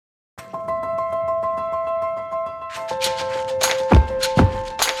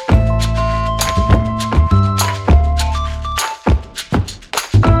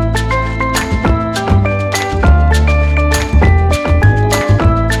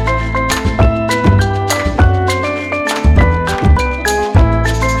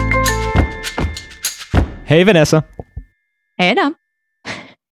Hey, Vanessa. Hey, Adam.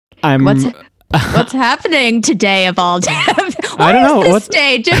 I'm. What's happening today of all day? I don't know. Why is this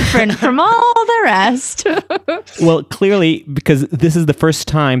day different from all the rest? Well, clearly, because this is the first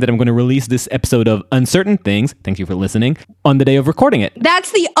time that I'm going to release this episode of Uncertain Things, thank you for listening, on the day of recording it.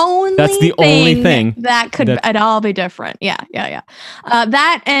 That's the only thing that could at all be different. Yeah.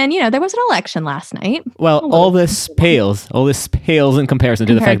 That, and, there was an election last night. Well, all this pales in comparison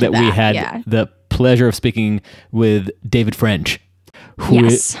to the fact that we had the pleasure of speaking with David French, who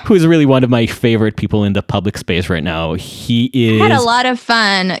is really one of my favorite people in the public space right now. I had a lot of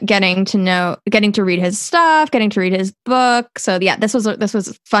fun getting to read his stuff, getting to read his book. So yeah, this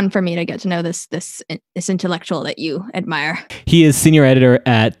was fun for me to get to know this intellectual that you admire. He is senior editor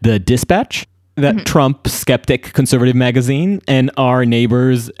at The Dispatch, that Trump skeptic conservative magazine, and our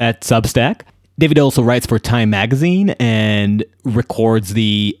neighbors at Substack. David also writes for Time Magazine and records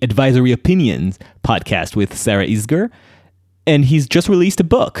the Advisory Opinions podcast with Sarah Isgur. And he's just released a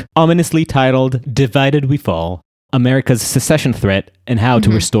book, ominously titled Divided We Fall, America's Secession Threat and How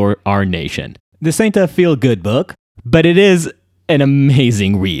to Restore Our Nation. This ain't a feel-good book, but it is an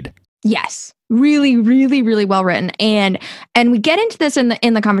amazing read. Yes. Really, really, really well written. And we get into this in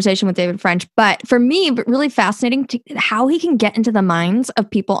the conversation with David French, but for me, really fascinating how he can get into the minds of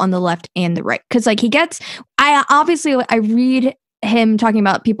people on the left and the right. Because I read him talking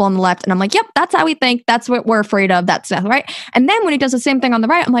about people on the left and I'm like, yep, that's how we think. That's what we're afraid of. That's right. And then when he does the same thing on the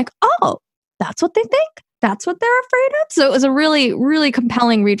right, I'm like, oh, that's what they think. That's what they're afraid of. So it was a really, really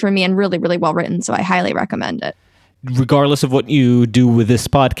compelling read for me and really, really well written. So I highly recommend it. Regardless of what you do with this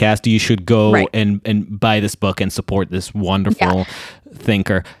podcast, you should go and buy this book and support this wonderful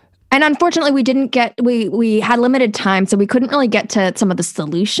thinker. And unfortunately, we had limited time, so we couldn't really get to some of the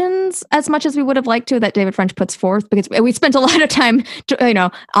solutions as much as we would have liked to that David French puts forth, because we spent a lot of time,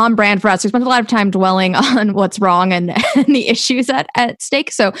 on brand for us. We spent a lot of time dwelling on what's wrong and the issues at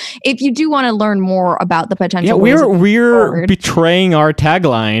stake. So if you do want to learn more about the potential, we're betraying our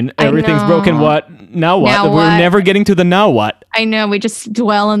tagline. Everything's broken. What? Now what? Now we're never getting to the now what. I know. We just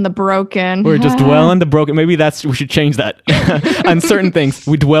dwell in the broken. We're just dwell in the broken. Maybe we should change that. On certain things,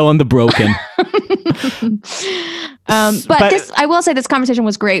 we dwell on the broken. But I will say this conversation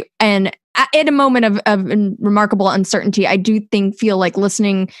was great. And in a moment of remarkable uncertainty, I do feel like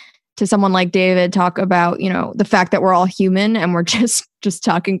listening to someone like David talk about, the fact that we're all human and we're just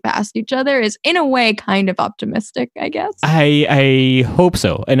talking past each other is in a way kind of optimistic, I guess. I hope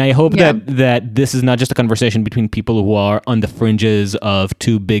so. And I hope that this is not just a conversation between people who are on the fringes of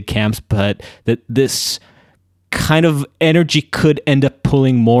two big camps, but that this kind of energy could end up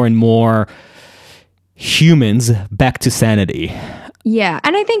pulling more and more humans back to sanity. Yeah.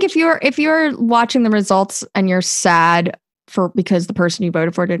 And I think if you're watching the results and you're sad because the person you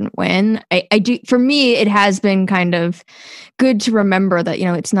voted for didn't win, I do, for me, it has been kind of good to remember that,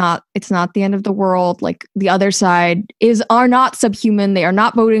 it's not the end of the world. Like the other side are not subhuman. They are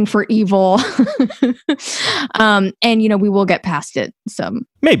not voting for evil. And, we will get past it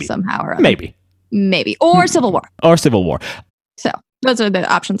somehow or other. Maybe. Or civil war. So those are the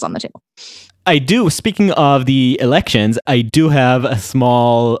options on the table. I do. Speaking of the elections, I do have a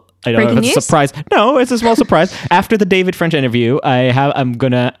small, surprise. No, it's a small surprise. After the David French interview, I'm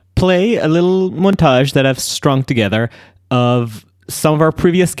going to play a little montage that I've strung together of some of our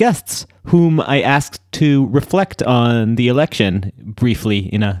previous guests whom I asked to reflect on the election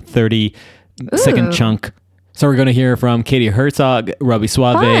briefly in a 30-second chunk. So we're going to hear from Katie Herzog, Robbie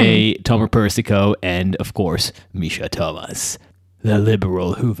Suave, Tomer Persico, and, of course, Misha Thomas, the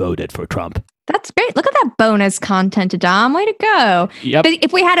liberal who voted for Trump. That's great. Look at that bonus content, Adam. Way to go. Yep. But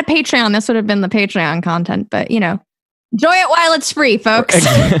if we had a Patreon, this would have been the Patreon content. But, enjoy it while it's free, folks.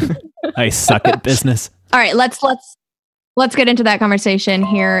 I suck at business. All right, let's get into that conversation.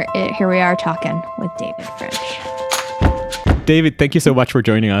 Here we are talking with David French. David, thank you so much for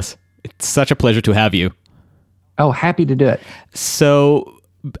joining us. It's such a pleasure to have you. Oh, happy to do it. So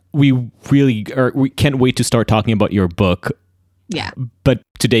we can't wait to start talking about your book. Yeah. But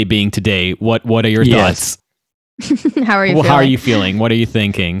today being today, what are your thoughts? How are you feeling? How are you feeling? What are you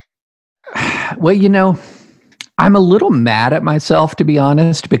thinking? Well, I'm a little mad at myself, to be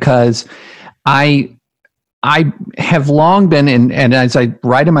honest, because I have long been and as I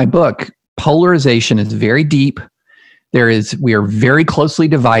write in my book, polarization is very deep. We are very closely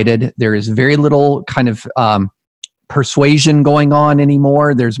divided. There is very little kind of persuasion going on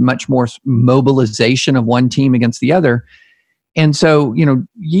anymore. There's much more mobilization of one team against the other. And so,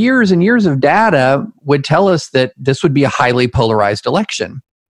 years and years of data would tell us that this would be a highly polarized election.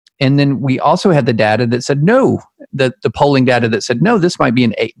 And then we also had the data that said no, the polling data that said no, this might be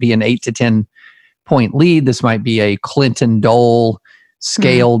an 8 to 10 point lead. This might be a Clinton-Dole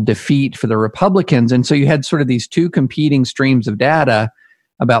scale defeat for the Republicans. And so you had sort of these two competing streams of data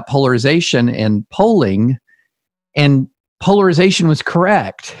about polarization and polling, and polarization was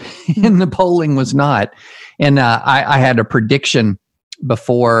correct and the polling was not. And I had a prediction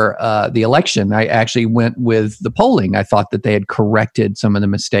before the election. I actually went with the polling. I thought that they had corrected some of the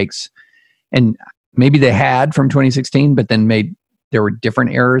mistakes, and maybe they had from 2016, but then there were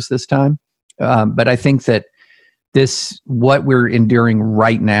different errors this time. But I think that what we're enduring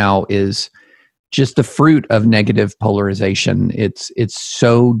right now is just the fruit of negative polarization. It's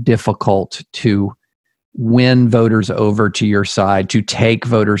so difficult to win voters over to your side, to take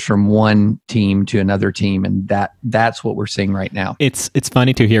voters from one team to another team, and that's what we're seeing right now. It's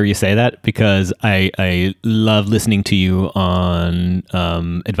funny to hear you say that, because I love listening to you on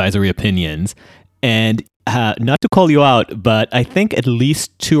Advisory Opinions, and not to call you out, but I think at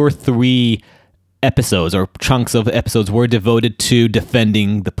least 2 or 3 episodes or chunks of episodes were devoted to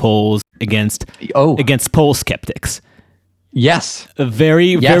defending the polls against poll skeptics. Yes.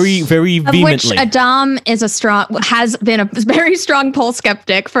 Very vehemently. Of which Adam has been a very strong poll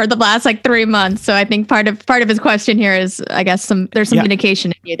skeptic for the last 3 months. So I think part of his question here is, I guess, there's some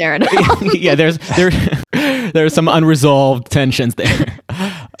vindication in you there. Yeah, there's some unresolved tensions there.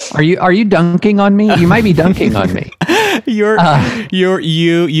 Are you dunking on me? You might be dunking on me.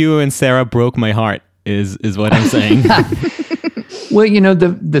 You and Sarah broke my heart is what I'm saying. Well,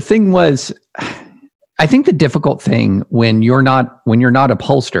 the thing was, I think the difficult thing when you're not a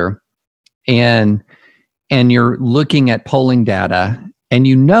pollster and you're looking at polling data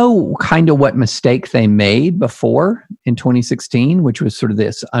and kind of what mistake they made before in 2016, which was sort of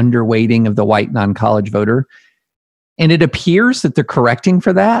this underweighting of the white non-college voter. And it appears that they're correcting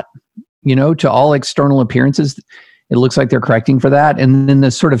for that, to all external appearances, it looks like they're correcting for that. And then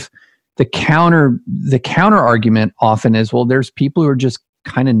the counter argument often is, well, there's people who are just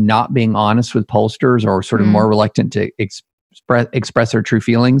kind of not being honest with pollsters, or sort of more reluctant to express their true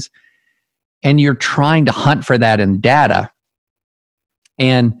feelings. And you're trying to hunt for that in data.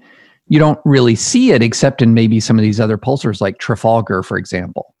 And you don't really see it except in maybe some of these other pollsters like Trafalgar, for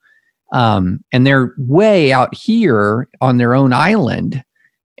example. And they're way out here on their own island.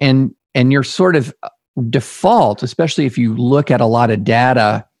 And you're sort of default, especially if you look at a lot of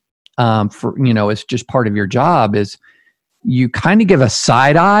data it's just part of your job, is you kind of give a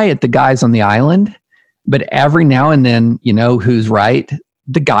side eye at the guys on the island, but every now and then, who's right?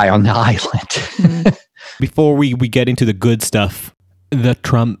 The guy on the island. Before we get into the good stuff, the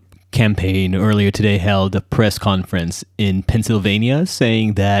Trump campaign earlier today held a press conference in Pennsylvania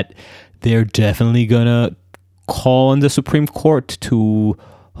saying that they're definitely going to call on the Supreme Court to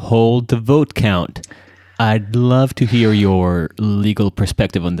hold the vote count. I'd love to hear your legal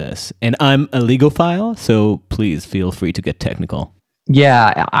perspective on this. And I'm a legophile, so please feel free to get technical.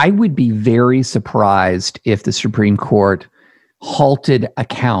 Yeah, I would be very surprised if the Supreme Court halted a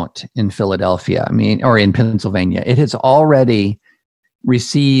count in Philadelphia, or in Pennsylvania. It has already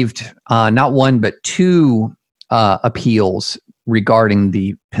received not one, but 2 appeals regarding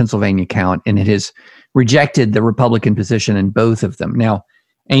the Pennsylvania count, and it has rejected the Republican position in both of them. Now,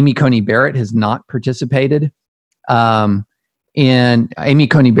 Amy Coney Barrett has not participated, and Amy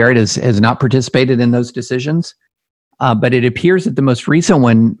Coney Barrett has not participated in those decisions, but it appears that the most recent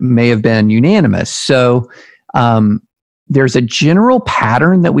one may have been unanimous. So there's a general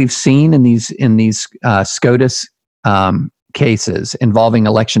pattern that we've seen in these SCOTUS cases involving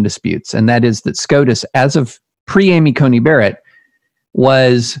election disputes, and that is that SCOTUS, as of pre-Amy Coney Barrett,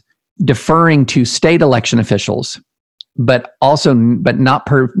 was deferring to state election officials, but not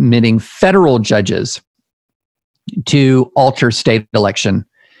permitting federal judges to alter state election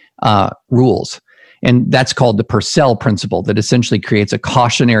rules. And that's called the Purcell principle, that essentially creates a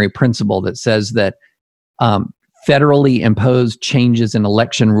cautionary principle that says that federally imposed changes in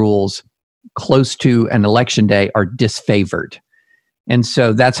election rules close to an election day are disfavored. And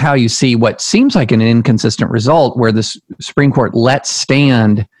so that's how you see what seems like an inconsistent result, where the Supreme Court lets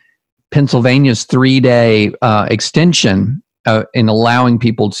stand Pennsylvania's 3-day extension in allowing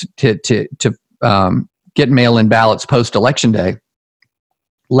people to get mail-in ballots post-election day,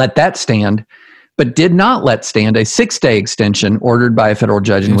 let that stand, but did not let stand a 6-day extension ordered by a federal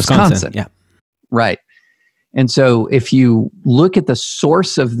judge in Wisconsin. Yeah, right. And so if you look at the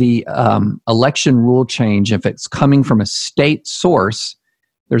source of the election rule change, if it's coming from a state source,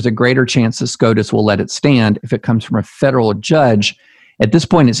 there's a greater chance that SCOTUS will let it stand. If it comes from a federal judge, at this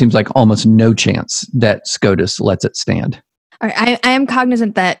point, it seems like almost no chance that SCOTUS lets it stand. All right, I am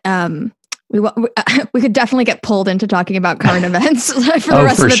cognizant that we could definitely get pulled into talking about current events for the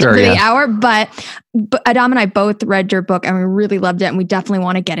rest of the hour. But Adam and I both read your book and we really loved it. And we definitely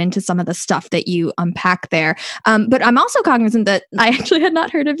want to get into some of the stuff that you unpack there. But I'm also cognizant that I actually had not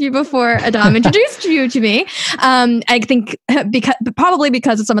heard of you before Adam introduced you to me. I think probably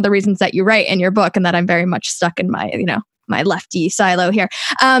because of some of the reasons that you write in your book and that I'm very much stuck in my, my lefty silo here.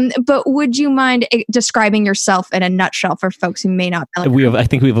 But would you mind describing yourself in a nutshell for folks who may not? I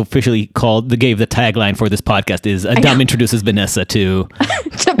think we've officially gave the tagline for this podcast is Adam introduces Vanessa to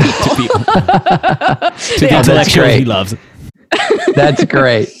people. To the intellectuals he loves. That's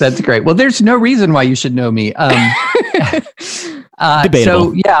great. Well, there's no reason why you should know me. Debatable.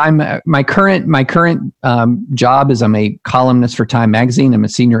 So yeah, my current job is I'm a columnist for Time Magazine. I'm a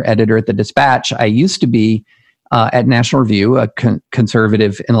senior editor at the Dispatch. I used to be at National Review, a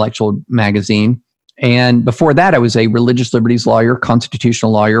conservative intellectual magazine. And before that, I was a religious liberties lawyer,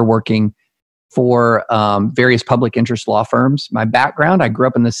 constitutional lawyer, working for various public interest law firms. My background, I grew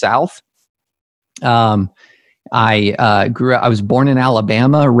up in the South. I was born in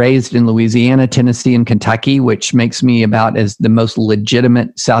Alabama, raised in Louisiana, Tennessee, and Kentucky, which makes me about as the most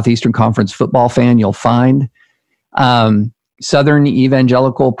legitimate Southeastern Conference football fan you'll find. Southern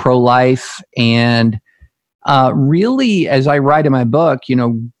evangelical, pro-life, and really, as I write in my book,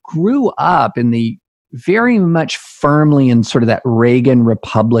 grew up in the very much firmly in sort of that Reagan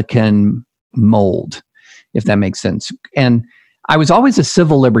Republican mold, if that makes sense. And I was always a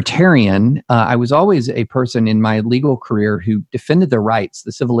civil libertarian. I was always a person in my legal career who defended the rights,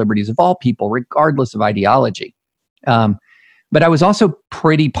 the civil liberties of all people, regardless of ideology. But I was also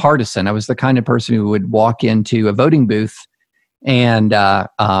pretty partisan. I was the kind of person who would walk into a voting booth and I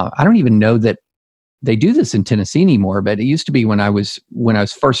don't even know that they do this in Tennessee anymore, but it used to be when I was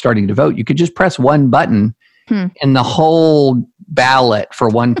first starting to vote, you could just press one button and the whole ballot for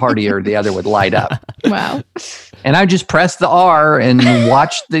one party or the other would light up. Wow. And I just press the R and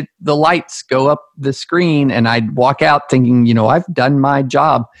watch the lights go up the screen, and I'd walk out thinking, I've done my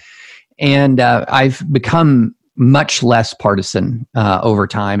job. And I've become much less partisan over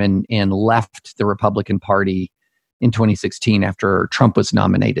time and left the Republican Party in 2016 after Trump was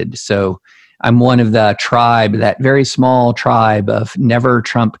nominated. So I'm one of the tribe, that very small tribe of never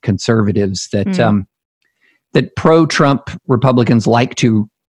Trump conservatives that that pro-Trump Republicans like to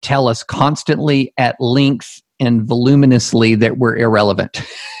tell us constantly at length and voluminously that we're irrelevant.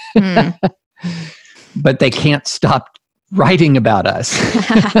 But they can't stop writing about us.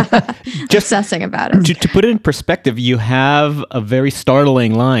 Just obsessing about it. To put it in perspective, you have a very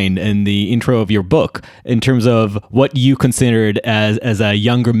startling line in the intro of your book in terms of what you considered as a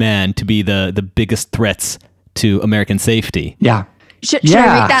younger man to be the biggest threats to American safety. Yeah. Should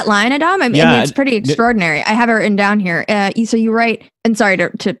I read that line, Adam? I mean, it's pretty extraordinary. I have it written down here. So you write, and sorry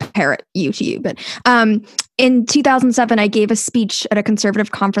to parrot you to you, but in 2007, I gave a speech at a conservative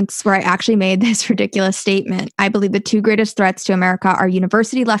conference where I actually made this ridiculous statement. I believe the two greatest threats to America are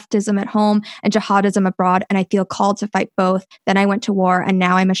university leftism at home and jihadism abroad, and I feel called to fight both. Then I went to war, and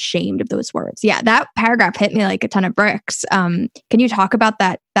now I'm ashamed of those words. Yeah, that paragraph hit me like a ton of bricks. Can you talk about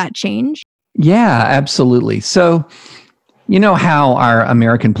that change? Yeah, absolutely. So, you know how our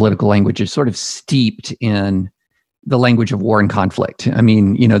American political language is sort of steeped in the language of war and conflict. I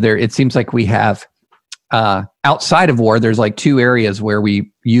mean, it seems like we have, outside of war, there's like two areas where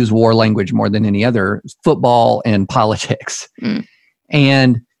we use war language more than any other: football and politics.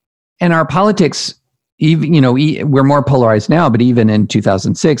 And our politics, even, we're more polarized now, but even in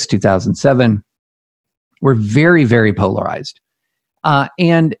 2006, 2007, we're very, very polarized.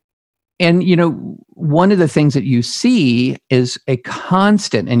 And one of the things that you see is a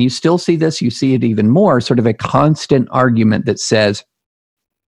constant, and you still see this, you see it even more, sort of a constant argument that says,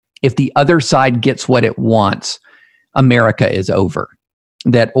 if the other side gets what it wants, America is over.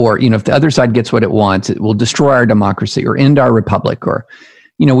 If the other side gets what it wants, it will destroy our democracy or end our republic, or,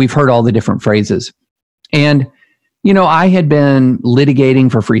 we've heard all the different phrases. And, I had been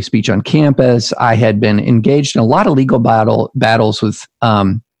litigating for free speech on campus. I had been engaged in a lot of legal battles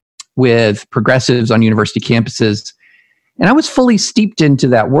with progressives on university campuses. And I was fully steeped into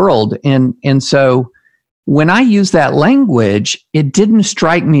that world. And so when I used that language, it didn't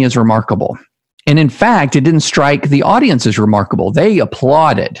strike me as remarkable. And in fact, it didn't strike the audience as remarkable. They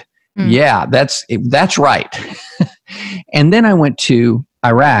applauded. Yeah, that's right. And then I went to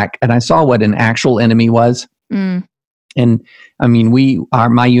Iraq and I saw what an actual enemy was. Mm. And I mean,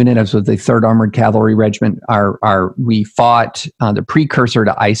 my unit, I was with the 3rd Armored Cavalry Regiment. We fought the precursor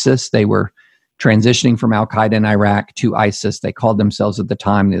to ISIS. They were transitioning from Al Qaeda in Iraq to ISIS. They called themselves at the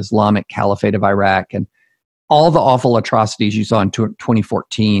time the Islamic Caliphate of Iraq. And all the awful atrocities you saw in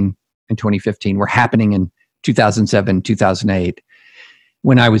 2014 and 2015 were happening in 2007, 2008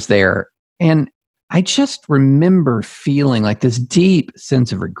 when I was there. And I just remember feeling like this deep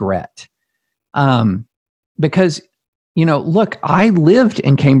sense of regret. Because, look, I lived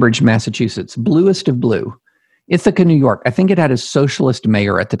in Cambridge, Massachusetts, bluest of blue. Ithaca, New York. I think it had a socialist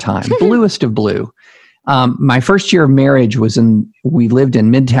mayor at the time, bluest of blue. My first year of marriage we lived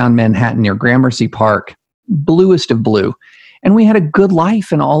in Midtown Manhattan near Gramercy Park, bluest of blue. And we had a good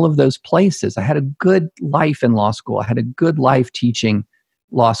life in all of those places. I had a good life in law school. I had a good life teaching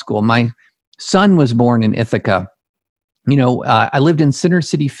law school. My son was born in Ithaca. I lived in Center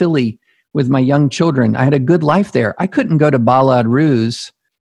City, Philly with my young children. I had a good life there. I couldn't go to Balad Ruz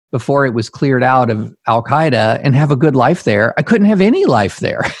before it was cleared out of Al Qaeda and have a good life there. I couldn't have any life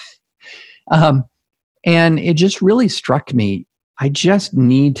there. And it just really struck me. I just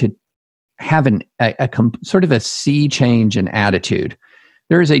need to have sort of a sea change in attitude.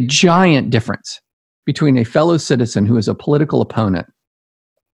 There is a giant difference between a fellow citizen who is a political opponent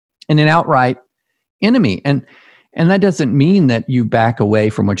and an outright enemy. And that doesn't mean that you back away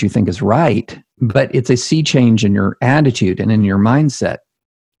from what you think is right, but it's a sea change in your attitude and in your mindset.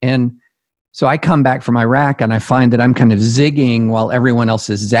 And so I come back from Iraq and I find that I'm kind of zigging while everyone else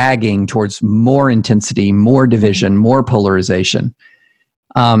is zagging towards more intensity, more division, more polarization.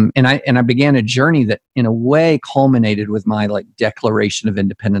 And I began a journey that in a way culminated with my declaration of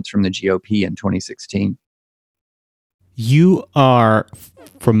independence from the GOP in 2016. You are,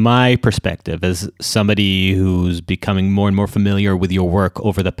 from my perspective, as somebody who's becoming more and more familiar with your work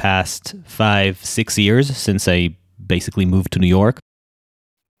over the past 5-6 years since I basically moved to New York,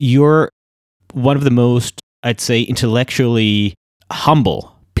 you're one of the most, I'd say, intellectually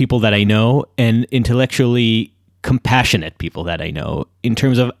humble people that I know and intellectually compassionate people that I know in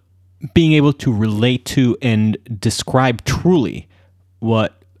terms of being able to relate to and describe truly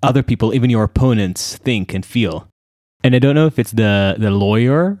what other people, even your opponents, think and feel. And I don't know if it's the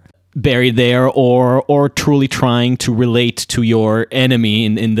lawyer buried there or truly trying to relate to your enemy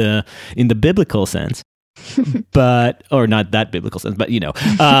in the biblical sense. But, or not that biblical sense, but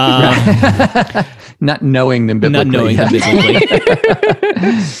not knowing them biblically.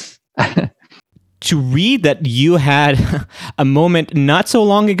 To read that you had a moment not so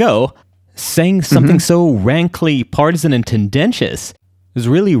long ago saying something so rankly partisan and tendentious is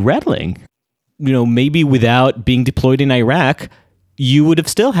really rattling. Maybe without being deployed in Iraq, you would have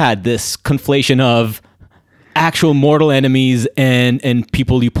still had this conflation of actual mortal enemies and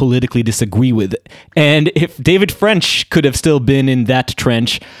people you politically disagree with. And if David French could have still been in that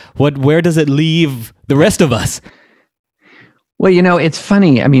trench, where does it leave the rest of us? Well, it's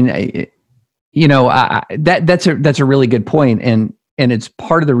funny. I mean, that's a really good point, and it's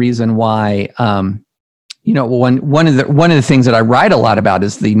part of the reason why. One of the things that I write a lot about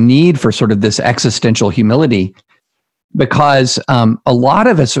is the need for sort of this existential humility, because a lot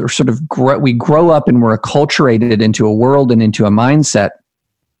of us are sort of we grow up and we're acculturated into a world and into a mindset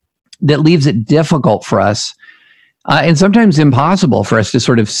that leaves it difficult for us, and sometimes impossible for us to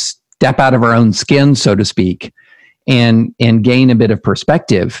sort of step out of our own skin, so to speak, and gain a bit of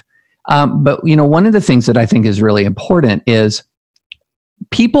perspective. But one of the things that I think is really important is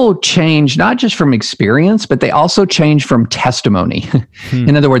people change not just from experience, but they also change from testimony.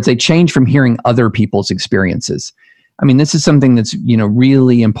 In other words, they change from hearing other people's experiences. I mean, this is something that's,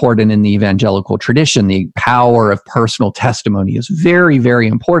 really important in the evangelical tradition. The power of personal testimony is very, very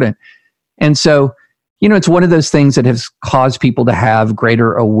important. And so, it's one of those things that has caused people to have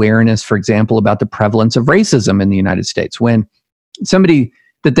greater awareness, for example, about the prevalence of racism in the United States. When somebody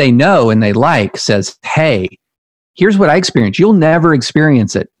that they know and they like says, hey, here's what I experienced. You'll never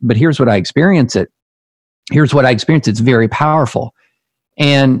experience it, but here's what I experience it. Here's what I experienced. It's very powerful.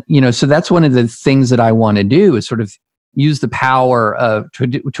 And, so that's one of the things that I want to do is sort of use the power of,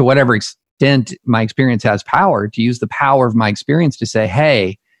 to whatever extent my experience has power, to use the power of my experience to say,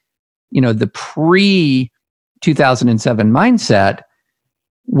 hey, the pre-2007 mindset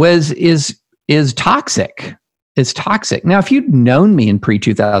is toxic. It's toxic. Now, if you'd known me in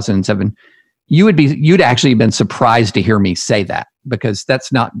pre-2007, you'd actually been surprised to hear me say that, because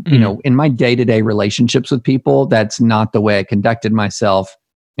that's not, in my day-to-day relationships with people, that's not the way I conducted myself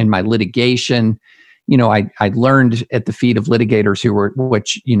in my litigation. I learned at the feet of litigators who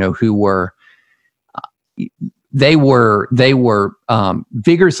were they were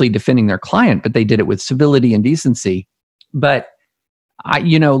vigorously defending their client, but they did it with civility and decency. But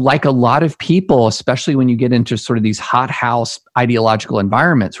like a lot of people, especially when you get into sort of these hothouse ideological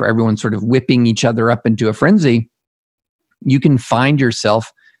environments where everyone's sort of whipping each other up into a frenzy, you can find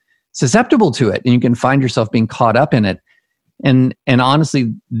yourself susceptible to it, and you can find yourself being caught up in it. And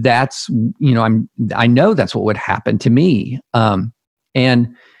honestly, that's, I know that's what would happen to me.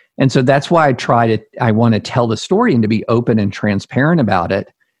 And so that's why I want to tell the story and to be open and transparent about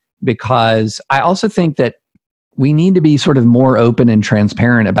it, because I also think that we need to be sort of more open and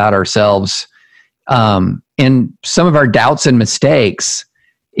transparent about ourselves and some of our doubts and mistakes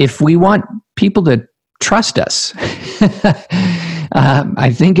if we want people to trust us.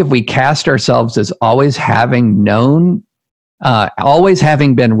 I think if we cast ourselves as always having known, always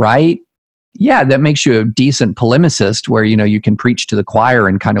having been right, yeah, that makes you a decent polemicist where, you can preach to the choir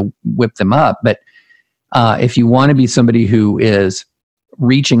and kind of whip them up. But if you want to be somebody who is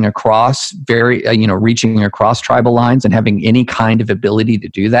reaching across tribal lines and having any kind of ability to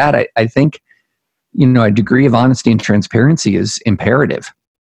do that, I think, a degree of honesty and transparency is imperative.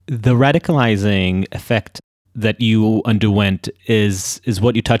 The radicalizing effect that you underwent is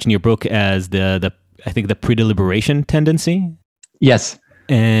what you touch in your book as the pre-deliberation tendency. Yes.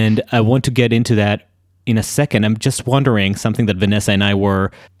 And I want to get into that in a second. I'm just wondering something that Vanessa and I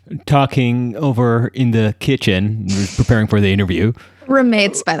were talking over in the kitchen, preparing for the interview.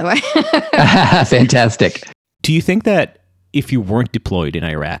 Roommates, by the way. Fantastic. Do you think that if you weren't deployed in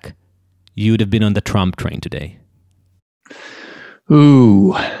Iraq, you would have been on the Trump train today?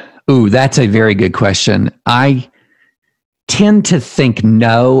 Ooh, that's a very good question. I tend to think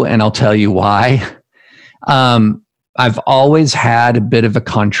no, and I'll tell you why. I've always had a bit of a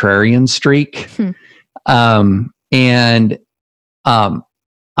contrarian streak. And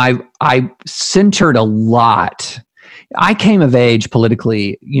I centered a lot. I came of age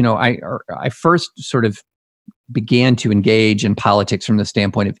politically, I first sort of began to engage in politics from the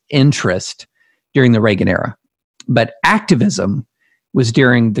standpoint of interest during the Reagan era. But activism was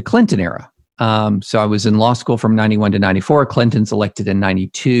during the Clinton era. So I was in law school from 91 to 94. Clinton's elected in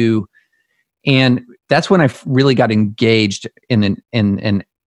 92. And that's when I really got engaged in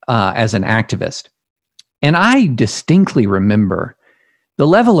as an activist. And I distinctly remember the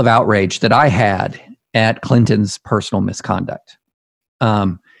level of outrage that I had at Clinton's personal misconduct.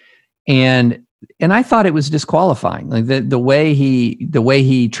 And I thought it was disqualifying. Like the way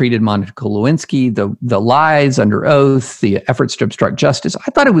he treated Monica Lewinsky, the lies under oath, the efforts to obstruct justice,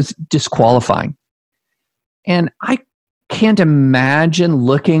 I thought it was disqualifying. And I can't imagine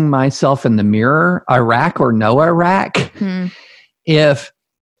looking myself in the mirror, Iraq or no Iraq, if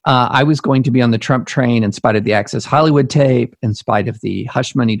I was going to be on the Trump train in spite of the Access Hollywood tape, in spite of the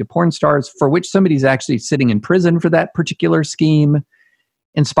hush money to porn stars, for which somebody's actually sitting in prison for that particular scheme,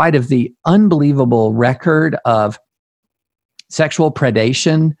 in spite of the unbelievable record of sexual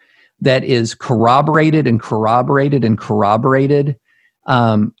predation that is corroborated and corroborated and corroborated.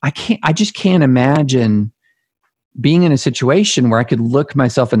 I just can't imagine being in a situation where I could look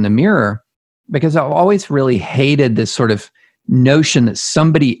myself in the mirror, because I've always really hated this sort of notion that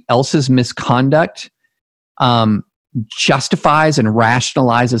somebody else's misconduct justifies and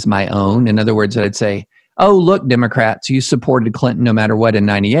rationalizes my own. In other words, I'd say, oh, look, Democrats, you supported Clinton no matter what in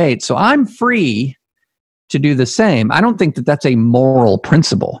 98, so I'm free to do the same. I don't think that that's a moral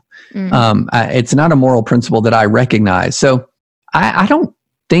principle. It's not a moral principle that I recognize. So I don't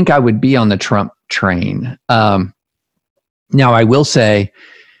think I would be on the Trump train. Now, I will say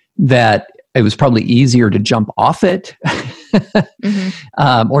that it was probably easier to jump off it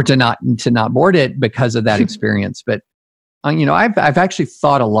or to not board it because of that experience. But I've actually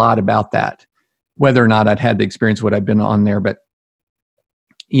thought a lot about that, whether or not I'd had the experience would I've been on there. But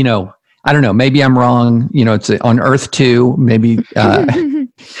I don't know. Maybe I'm wrong. It's on Earth 2. Maybe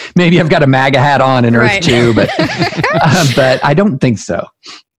maybe I've got a MAGA hat on in Earth 2, but I don't think so.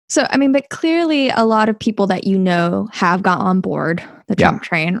 So, but clearly a lot of people that have got on board the Trump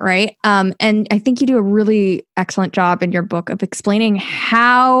train, right? And I think you do a really excellent job in your book of explaining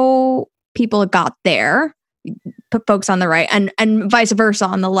how people got there, put folks on the right and vice versa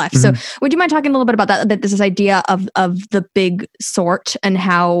on the left. So would you mind talking a little bit about that this idea of the big sort and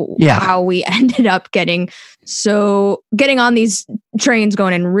how we ended up getting on these trains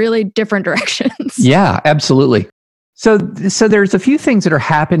going in really different directions? Yeah, absolutely. So there's a few things that are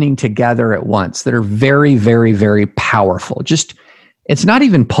happening together at once that are very, very, very powerful. It's not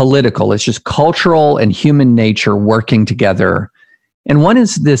even political. It's just cultural and human nature working together. And one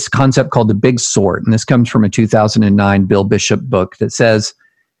is this concept called the big sort. And this comes from a 2009 Bill Bishop book that says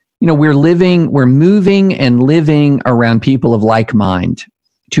we're moving and living around people of like mind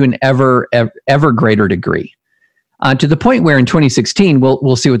to an ever greater degree. To the point where in 2016,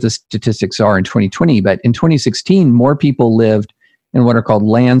 we'll see what the statistics are in 2020, but in 2016, more people lived in what are called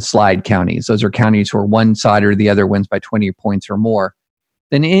landslide counties. Those are counties where one side or the other wins by 20 points or more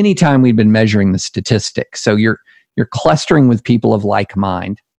than any time we've been measuring the statistics. So you're clustering with people of like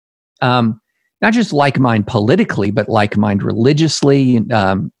mind, not just like mind politically, but like mind religiously.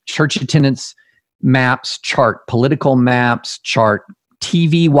 Church attendance maps chart political maps, chart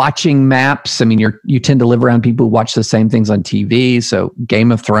TV watching maps. I mean, you tend to live around people who watch the same things on TV. So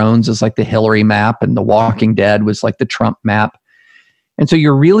Game of Thrones is like the Hillary map, and The Walking Dead was like the Trump map. And so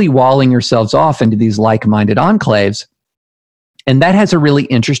you're really walling yourselves off into these like-minded enclaves. And that has a really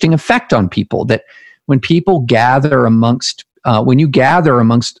interesting effect on people, that when people gather amongst, when you gather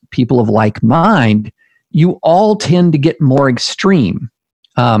amongst people of like mind, you all tend to get more extreme.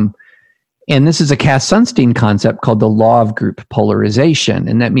 And this is a Cass Sunstein concept called the law of group polarization.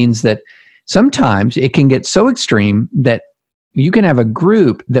 And that means that sometimes it can get so extreme that you can have a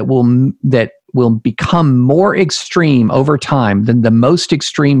group that will become more extreme over time than the most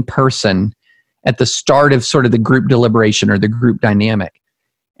extreme person at the start of sort of the group deliberation or the group dynamic.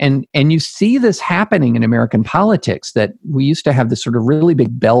 And you see this happening in American politics, that we used to have this sort of really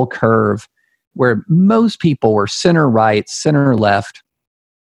big bell curve where most people were center right, center left.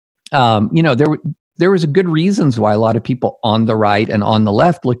 There was a good reasons why a lot of people on the right and on the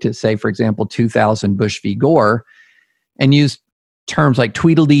left looked at, say, for example, 2000 Bush v. Gore, and used terms like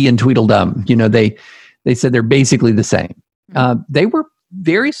Tweedledee and Tweedledum. They said they're basically the same. They were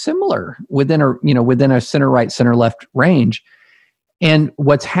very similar within a center right, center left range. And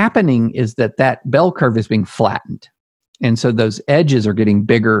what's happening is that bell curve is being flattened. And so those edges are getting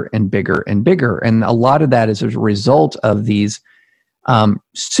bigger and bigger and bigger. And a lot of that is as a result of these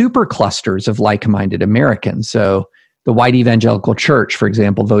super clusters of like-minded Americans. So the white evangelical church, for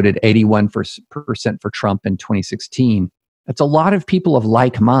example, voted 81% for Trump in 2016. That's a lot of people of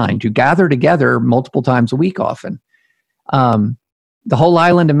like mind who gather together multiple times a week often. The whole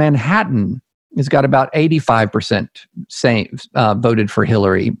island of Manhattan has got about 85% voted for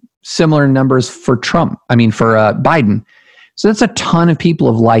Hillary. Similar numbers for Biden. So that's a ton of people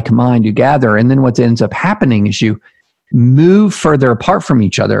of like mind who gather. And then what ends up happening is you move further apart from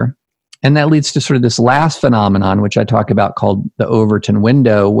each other. And that leads to sort of this last phenomenon, which I talk about, called the Overton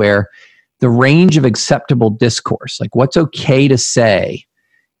window, where the range of acceptable discourse, like what's okay to say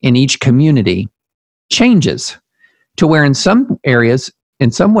in each community, changes to where in some areas,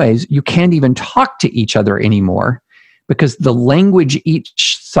 in some ways, you can't even talk to each other anymore because the language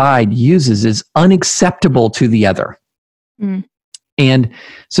each side uses is unacceptable to the other. Mm. And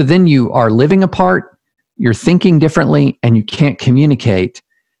so then you are living apart, you're thinking differently, and you can't communicate.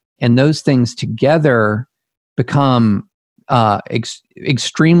 And those things together become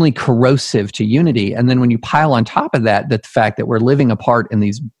extremely corrosive to unity. And then when you pile on top of that, the fact that we're living apart in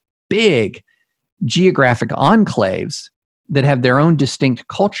these big geographic enclaves that have their own distinct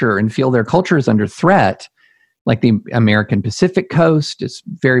culture and feel their culture is under threat, like the American Pacific coast is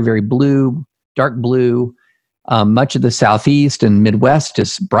very, very blue, dark blue. Much of the Southeast and Midwest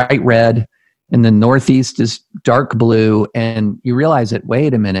is bright red. And the Northeast is dark blue. And you realize that,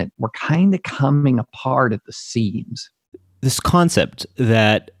 wait a minute, we're kind of coming apart at the seams. This concept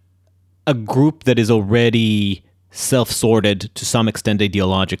that a group that is already self-sorted to some extent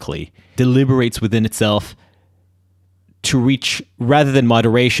ideologically deliberates within itself to reach, rather than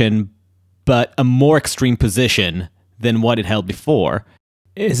moderation, but a more extreme position than what it held before.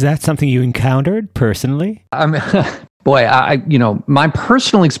 Is that something you encountered personally? Boy, my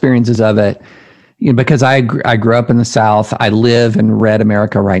personal experiences of it, because I grew up in the South, I live in red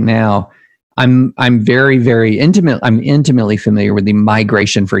America right now. I'm very, very intimately familiar with the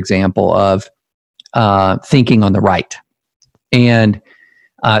migration, for example, of thinking on the right. And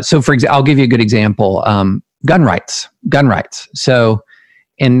so, for example, I'll give you a good example. Gun rights. So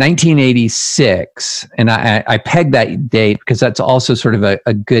in 1986, and I pegged that date because that's also sort of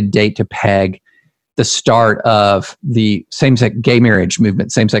a good date to peg the start of the same-sex gay marriage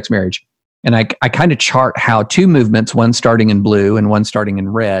movement, same-sex marriage. And I kind of chart how two movements, one starting in blue and one starting in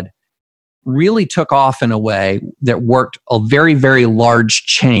red, really took off in a way that worked a very, very large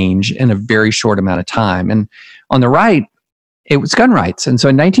change in a very short amount of time. And on the right, it was gun rights. And so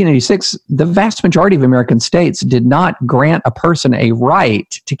in 1986, the vast majority of American states did not grant a person a right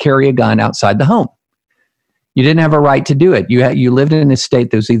to carry a gun outside the home. You didn't have a right to do it. You lived in a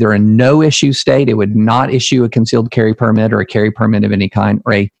state that was either a no-issue state, it would not issue a concealed carry permit or a carry permit of any kind,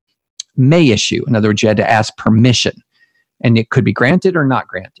 or a may issue. In other words, you had to ask permission, and it could be granted or not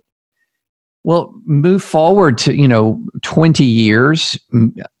granted. Well, move forward to, 20 years,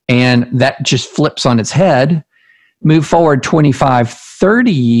 and that just flips on its head. Move forward 25,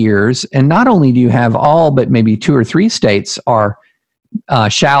 30 years, and not only do you have all but maybe 2 or 3 states are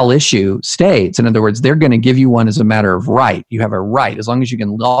shall issue states. In other words, they're going to give you one as a matter of right. You have a right. As long as you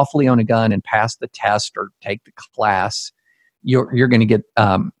can lawfully own a gun and pass the test or take the class, you're going to get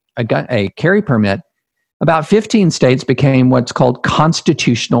a carry permit. About 15 states became what's called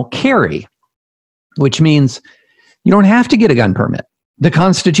constitutional carry, which means you don't have to get a gun permit. The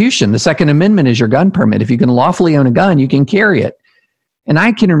Constitution, the Second Amendment, is your gun permit. If you can lawfully own a gun, you can carry it. And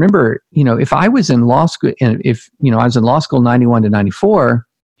I can remember, if I was in law school, I was in law school 91 to 94,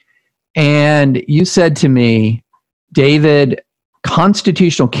 and you said to me, David,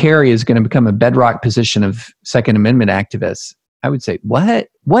 constitutional carry is going to become a bedrock position of Second Amendment activists, I would say, what?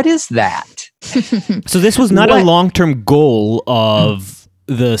 What is that? So this was not a long-term goal of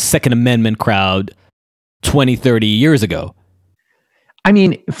the Second Amendment crowd 20, 30 years ago. I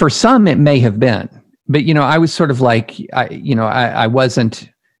mean, for some it may have been, but I was sort of like, I wasn't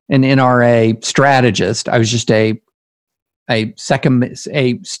an NRA strategist. I was just a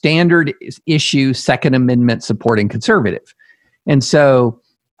standard issue Second Amendment supporting conservative, and so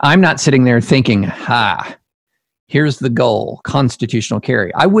I'm not sitting there thinking, here's the goal, constitutional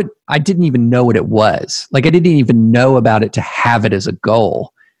carry. I didn't even know what it was. Like, I didn't even know about it to have it as a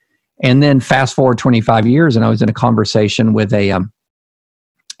goal. And then fast forward 25 years, and I was in a conversation with a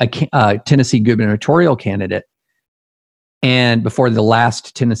Tennessee gubernatorial candidate, and before the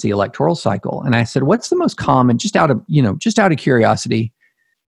last Tennessee electoral cycle, and I said, "What's the most common?" Just out of curiosity,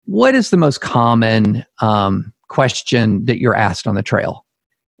 what is the most common question that you're asked on the trail?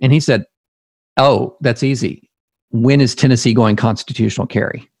 And he said, "Oh, that's easy. When is Tennessee going constitutional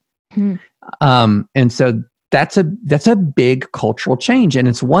carry?" And so that's a big cultural change, and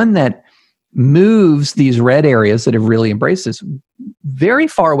it's one that moves these red areas that have really embraced this very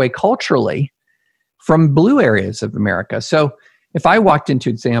far away culturally from blue areas of America. So if I walked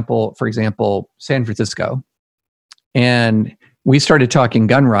into, for example, San Francisco, and we started talking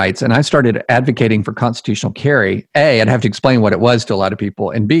gun rights, and I started advocating for constitutional carry, A, I'd have to explain what it was to a lot of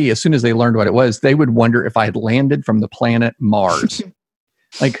people, and B, as soon as they learned what it was, they would wonder if I had landed from the planet Mars.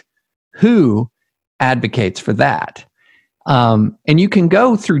 Like, who advocates for that? And you can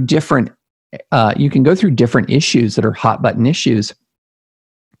go through different issues that are hot button issues.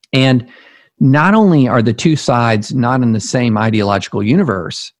 And not only are the two sides not in the same ideological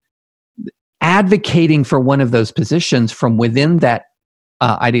universe, advocating for one of those positions from within that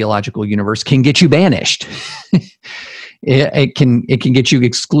ideological universe can get you banished. It can get you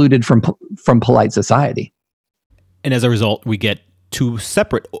excluded from polite society. And as a result, we get 2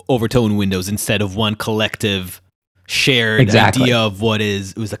 separate overtone windows instead of one collective shared idea of what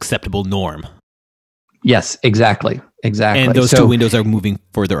was acceptable norm. Yes, exactly. And those 2 windows are moving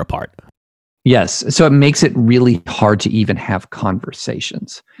further apart. Yes. So it makes it really hard to even have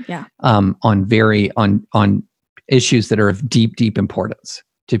conversations. Yeah. On issues that are of deep, deep importance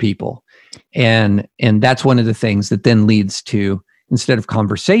to people. And that's one of the things that then leads to, instead of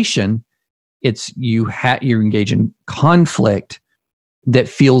conversation, it's you engage in conflict that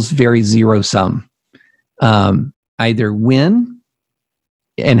feels very zero-sum. Either win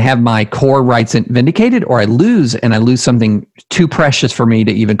and have my core rights vindicated, or I lose, and I lose something too precious for me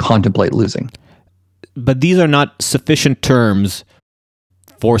to even contemplate losing. But these are not sufficient terms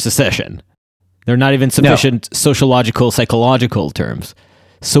for secession. They're not even sufficient sociological, psychological terms.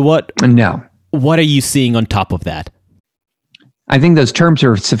 So what are you seeing on top of that? I think those terms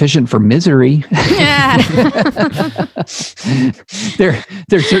are sufficient for misery.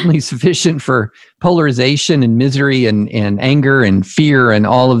 They're certainly sufficient for polarization and misery and anger and fear and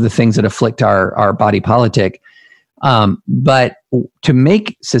all of the things that afflict our body politic. But to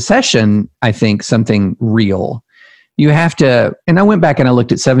make secession, I think, something real, you have to, and I went back and I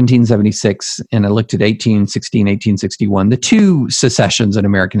looked at 1776 and I looked at 1816, 1861, the 2 secessions in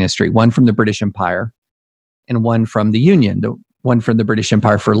American history, one from the British Empire and one from the Union. The one from the British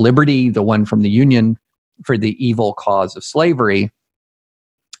Empire for liberty, the one from the Union for the evil cause of slavery.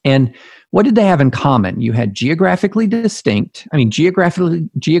 And what did they have in common? You had geographically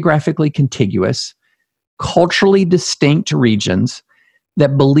contiguous, culturally distinct regions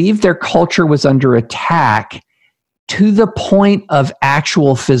that believed their culture was under attack to the point of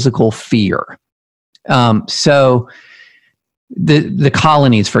actual physical fear. So the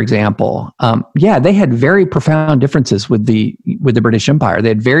colonies, for example, they had very profound differences with the British Empire. They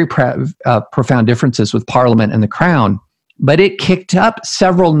had very profound differences with Parliament and the Crown, but it kicked up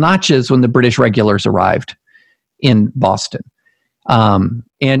several notches when the British regulars arrived in Boston. And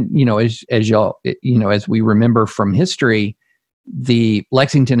as we remember from history, the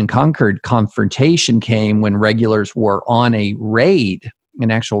Lexington and Concord confrontation came when regulars were on an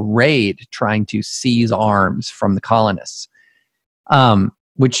actual raid, trying to seize arms from the colonists,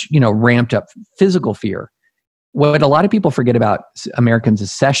 which ramped up physical fear. What a lot of people forget about American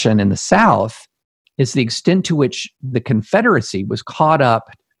secession in the South is the extent to which the Confederacy was caught up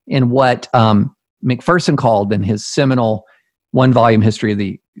in what McPherson called in his seminal one-volume history of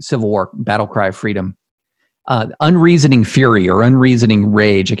the Civil War, Battle Cry of Freedom, unreasoning fury or unreasoning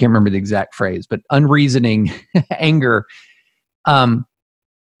rage. I can't remember the exact phrase, but unreasoning anger,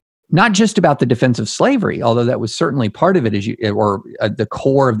 not just about the defense of slavery, although that was certainly part of it, the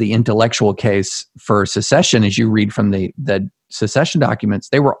core of the intellectual case for secession, as you read from the secession documents.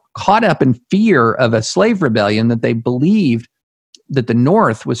 They were caught up in fear of a slave rebellion that they believed that the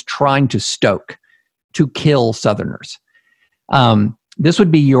North was trying to stoke to kill Southerners. This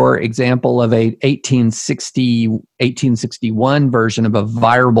would be your example of a 1861 version of a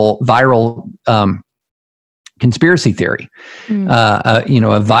viral conspiracy theory, a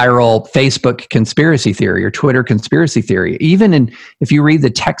viral Facebook conspiracy theory or Twitter conspiracy theory. Even if you read the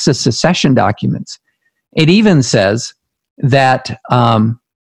Texas secession documents, it even says that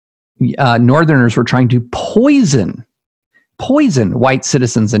Northerners were trying to poison white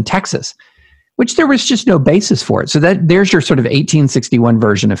citizens in Texas, which there was just no basis for it. So there's your sort of 1861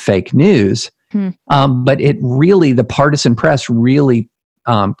 version of fake news. But the partisan press really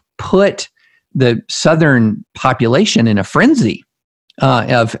put the Southern population in a frenzy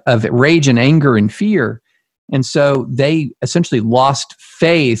of rage and anger and fear. And so they essentially lost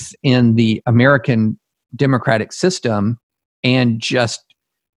faith in the American democratic system and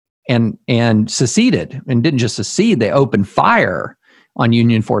seceded, and didn't just secede, they opened fire on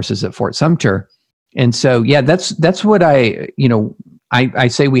Union forces at Fort Sumter. And so, that's what I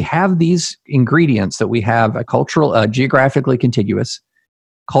say. We have these ingredients, that we have a geographically contiguous,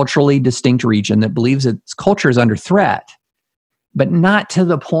 culturally distinct region that believes its culture is under threat, but not to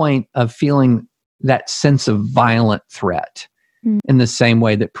the point of feeling that sense of violent threat in the same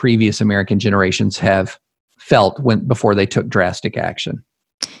way that previous American generations have felt before they took drastic action.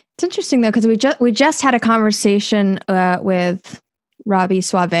 It's interesting though, because we just had a conversation with Robbie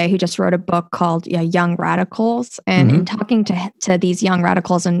Suave, who just wrote a book called Young Radicals. And in talking to these young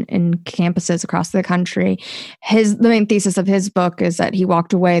radicals in campuses across the country, the main thesis of his book is that he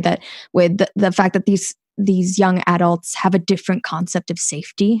walked away with the fact that these young adults have a different concept of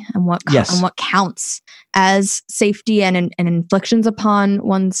safety and what counts as safety and inflictions upon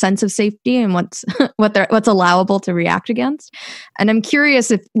one's sense of safety and what's allowable to react against. And I'm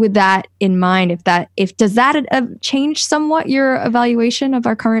curious if, with that in mind, does that change somewhat your evaluation of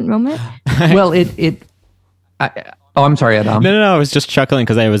our current moment? Well, I'm sorry, Adam. No. I was just chuckling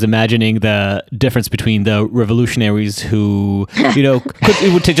because I was imagining the difference between the revolutionaries who,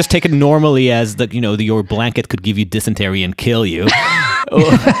 would just take it normally as your blanket could give you dysentery and kill you.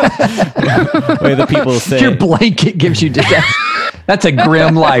 Where the people say your blanket gives you dysentery. That's a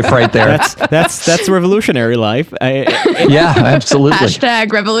grim life right there. That's revolutionary life. Yeah, absolutely.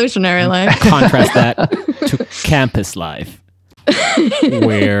 Hashtag revolutionary life. Contrast that to campus life,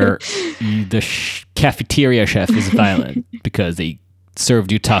 where the cafeteria chef is violent because they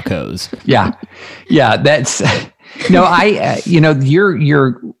served you tacos. Yeah. That's no. I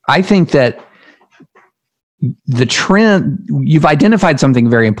think that the trend, you've identified something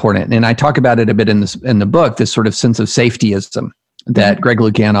very important, and I talk about it a bit in the book. This sort of sense of safetyism that Greg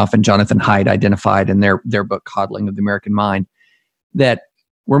Lukianoff and Jonathan Haidt identified in their book Coddling of the American Mind, that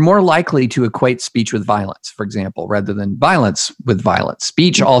we're more likely to equate speech with violence, for example, rather than violence with violence.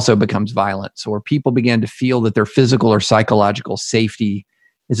 Speech also becomes violence, or people begin to feel that their physical or psychological safety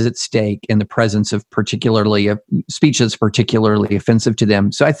is at stake in the presence of speech that's particularly offensive to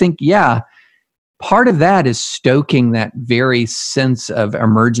them. So I think, part of that is stoking that very sense of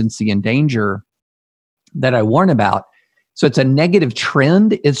emergency and danger that I warn about. So it's a negative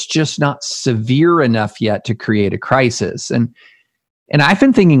trend. It's just not severe enough yet to create a crisis. And I've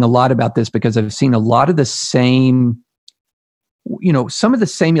been thinking a lot about this because I've seen a lot of the same, many of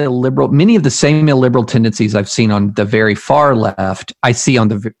the same illiberal tendencies I've seen on the very far left, I see on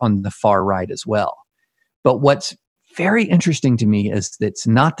the far right as well. But what's very interesting to me is that it's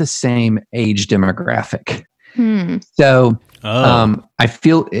not the same age demographic. So I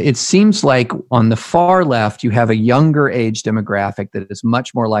feel it seems like on the far left, you have a younger age demographic that is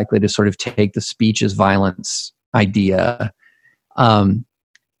much more likely to sort of take the speech as violence idea. On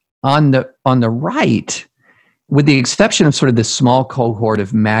the right, with the exception of sort of this small cohort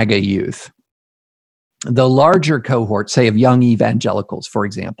of MAGA youth, the larger cohort, say of young evangelicals, for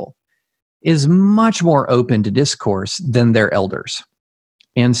example, is much more open to discourse than their elders.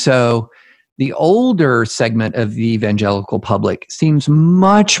 And so the older segment of the evangelical public seems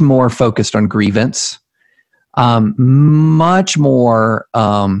much more focused on grievance, much more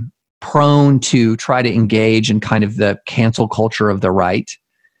prone to try to engage in kind of the cancel culture of the right.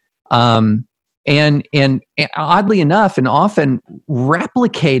 And oddly enough, and often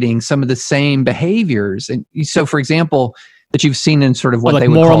replicating some of the same behaviors. And so, for example, that you've seen in sort of what they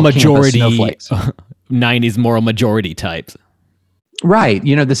would moral call majority, campus snowflakes. 90s moral majority types. Right.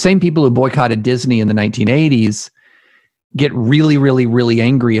 You know, the same people who boycotted Disney in the 1980s get really, really, really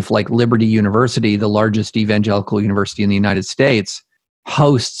angry if like Liberty University, the largest evangelical university in the United States,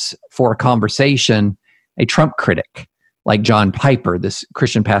 hosts for a conversation a Trump critic like John Piper, this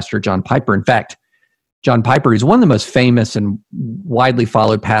Christian pastor, John Piper. In fact, John Piper is one of the most famous and widely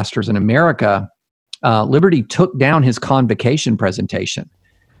followed pastors in America. Liberty took down his convocation presentation.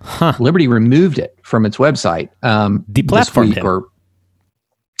 Liberty removed it from its website. Deplatformed him.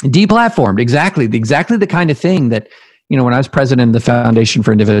 Deplatformed, exactly the kind of thing that, you know, when I was president of the Foundation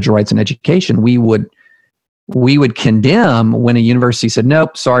for Individual Rights and Education, we would condemn when a university said,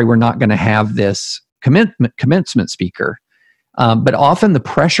 nope, sorry, we're not going to have this commencement speaker. But often the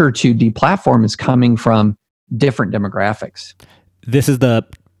pressure to deplatform is coming from different demographics. This is the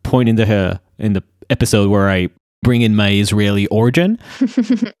point in the episode where I bring in my Israeli origin.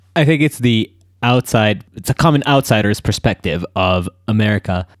 I think it's it's a common outsider's perspective of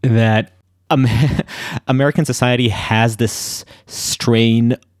America that American society has this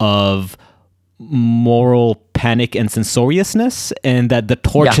strain of moral panic and censoriousness, and that the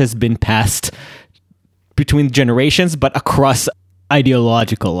torch has been passed between generations, but across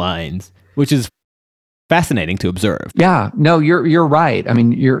ideological lines, which is fascinating to observe. Yeah, no, you're right. I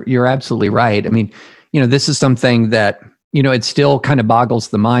mean, you're absolutely right. I mean, you know, this is something that, you know, it still kind of boggles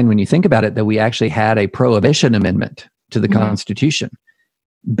the mind when you think about it, that we actually had a prohibition amendment to the Constitution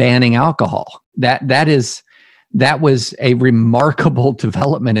banning alcohol. That was a remarkable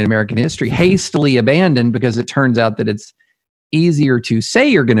development in American history, hastily abandoned because it turns out that it's easier to say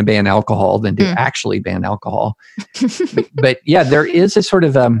you're going to ban alcohol than to actually ban alcohol. but yeah, there is a sort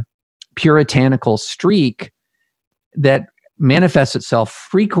of puritanical streak that manifests itself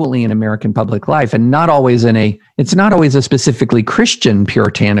frequently in American public life, and it's not always a specifically Christian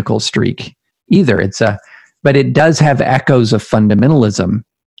puritanical streak either. But it does have echoes of fundamentalism.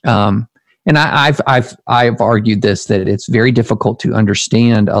 And I've argued this, that it's very difficult to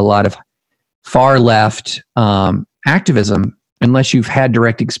understand a lot of far left activism unless you've had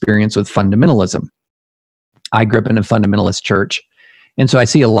direct experience with fundamentalism. I grew up in a fundamentalist church, and so I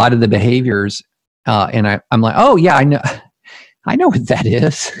see a lot of the behaviors, and I'm like, oh yeah, I know what that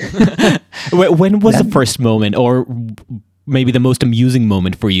is. When was the first moment, or maybe the most amusing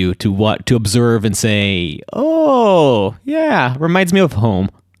moment for you to observe and say, oh yeah, reminds me of home?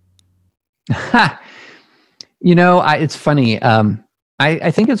 You know, it's funny.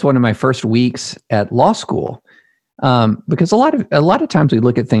 I think it's one of my first weeks at law school, because a lot of times we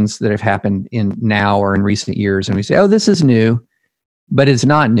look at things that have happened in now or in recent years, and we say, "Oh, this is new," but it's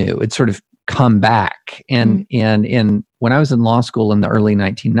not new. It's sort of come back. And when I was in law school in the early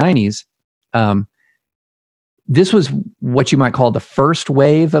 1990s, this was what you might call the first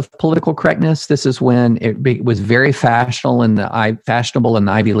wave of political correctness. This is when it was very fashionable in the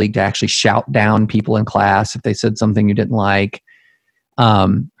Ivy League to actually shout down people in class if they said something you didn't like,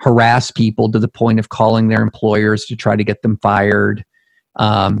 harass people to the point of calling their employers to try to get them fired,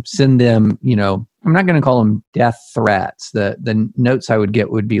 send them, you know, I'm not going to call them death threats. The notes I would get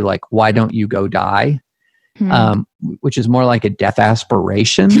would be like, why don't you go die? Which is more like a death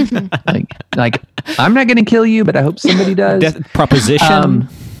aspiration. like I'm not going to kill you, but I hope somebody does. Death proposition.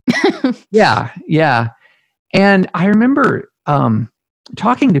 Yeah. And I remember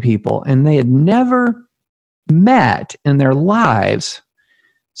talking to people, and they had never met in their lives,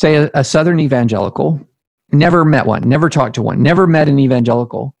 say a Southern evangelical, never met one, never talked to one, never met an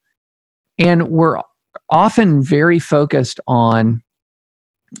evangelical, and were often very focused on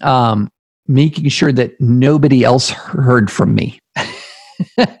making sure that nobody else heard from me.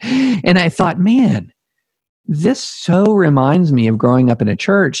 And I thought, man, this so reminds me of growing up in a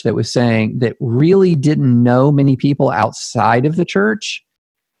church that was saying that really didn't know many people outside of the church,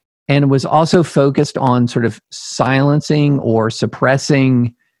 and was also focused on sort of silencing or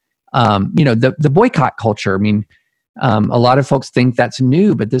suppressing, the boycott culture. I mean, a lot of folks think that's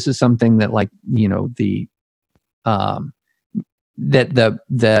new, but this is something that, like, you know, that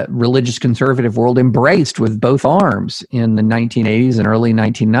the religious conservative world embraced with both arms in the 1980s and early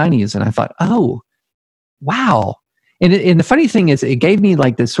 1990s. And I thought, oh, wow. And the funny thing is, it gave me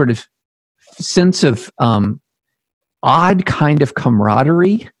like this sort of sense of odd kind of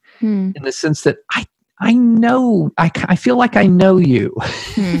camaraderie in the sense that I know, I feel like I know you.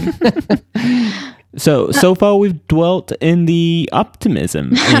 So far we've dwelt in the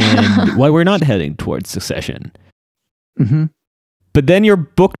optimism and why we're not heading towards secession. Mm-hmm. But then your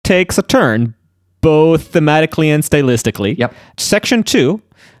book takes a turn, both thematically and stylistically. Yep. Section 2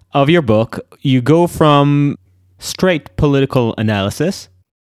 of your book, you go from straight political analysis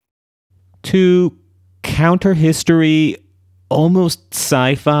to counter history, almost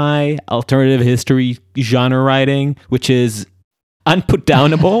sci-fi, alternative history genre writing, which is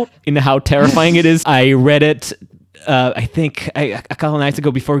unputdownable in how terrifying it is. I read it, I think a couple of nights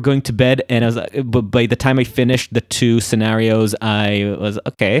ago before going to bed, and I was but by the time I finished the 2 scenarios, I was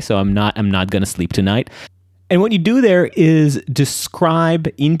okay. So I'm not going to sleep tonight. And what you do there is describe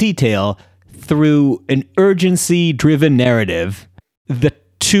in detail through an urgency-driven narrative the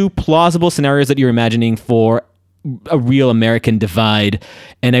 2 plausible scenarios that you're imagining for a real American divide.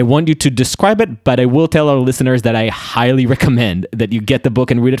 And I want you to describe it, but I will tell our listeners that I highly recommend that you get the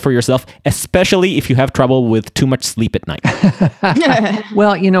book and read it for yourself, especially if you have trouble with too much sleep at night.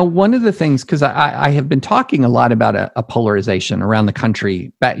 Well, one of the things, because I have been talking a lot about a polarization around the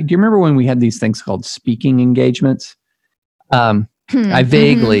country. Do you remember when we had these things called speaking engagements? I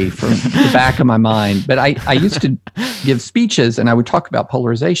vaguely, from the back of my mind, but I used to give speeches and I would talk about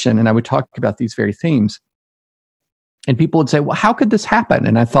polarization and I would talk about these very themes. And people would say, well, how could this happen?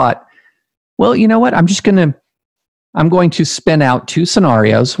 And I thought, well, you know what? I'm going to spin out 2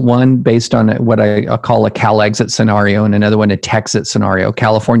 scenarios, one based on what I call a Cal exit scenario and another one a Texas scenario,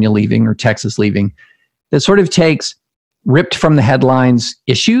 California leaving or Texas leaving, that sort of takes ripped from the headlines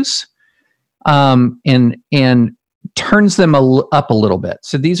issues and turns them up a little bit.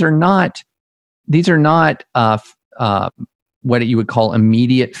 So these are not what you would call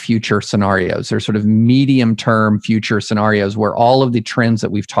immediate future scenarios. They're sort of medium-term future scenarios where all of the trends that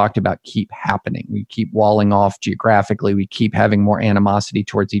we've talked about keep happening. We keep walling off geographically. We keep having more animosity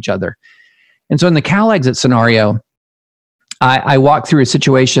towards each other. And so in the Cal exit scenario, I walk through a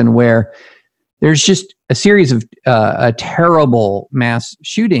situation where there's just a series of terrible mass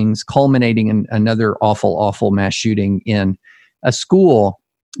shootings culminating in another awful, awful mass shooting in a school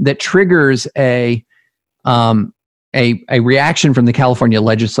that triggers a reaction from the California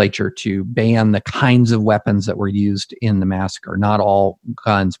legislature to ban the kinds of weapons that were used in the massacre. Not all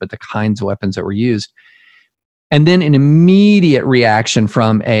guns, but the kinds of weapons that were used. And then an immediate reaction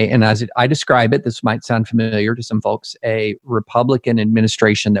from and as I describe it, this might sound familiar to some folks, a Republican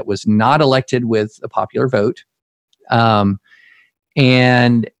administration that was not elected with a popular vote. And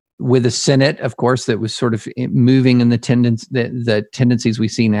with a Senate, of course, that was sort of moving in the tendencies we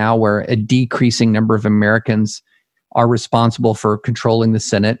see now, where a decreasing number of Americans are responsible for controlling the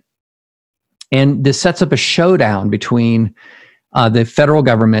Senate. And this sets up a showdown between the federal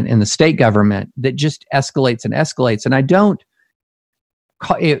government and the state government that just escalates and escalates. And I don't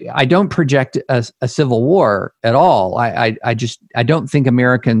project a civil war at all. I don't think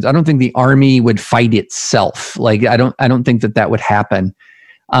I don't think the army would fight itself. Like, I don't think that would happen.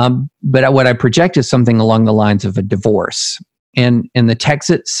 But what I project is something along the lines of a divorce. And the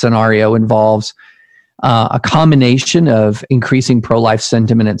Texas scenario involves a combination of increasing pro-life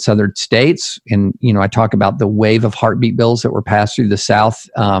sentiment in southern states. And, I talk about the wave of heartbeat bills that were passed through the South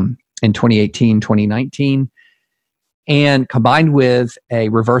in 2018, 2019, and combined with a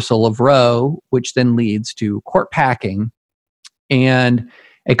reversal of Roe, which then leads to court packing and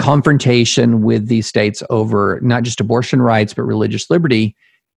a confrontation with these states over not just abortion rights, but religious liberty.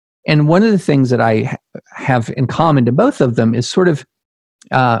 And one of the things that I have in common to both of them is sort of,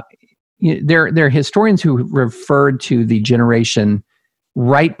 there are historians who referred to the generation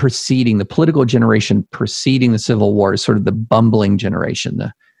the political generation preceding the Civil War as sort of the bumbling generation,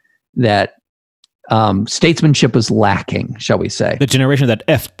 that statesmanship was lacking, shall we say. The generation that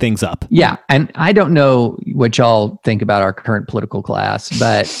effed things up. Yeah, and I don't know what y'all think about our current political class,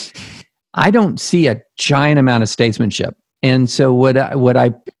 but I don't see a giant amount of statesmanship. And so what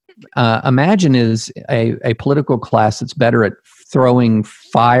I imagine is a political class that's better at throwing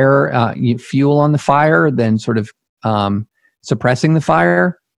fuel on the fire than sort of suppressing the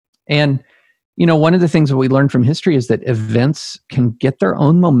fire. And, one of the things that we learned from history is that events can get their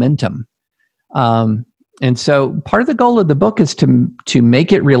own momentum. And so part of the goal of the book is to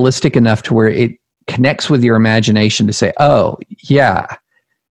make it realistic enough to where it connects with your imagination to say, oh, yeah,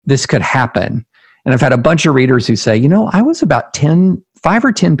 this could happen. And I've had a bunch of readers who say, I was about 5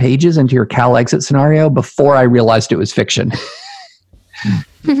 or 10 pages into your Cal exit scenario before I realized it was fiction.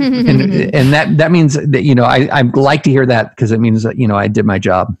 and that means that, you know, I like to hear that, because it means that, you know, I did my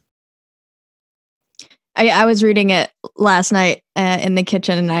job. I was reading it last night in the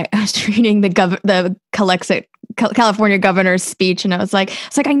kitchen, and I was reading the California governor's speech, and I was like,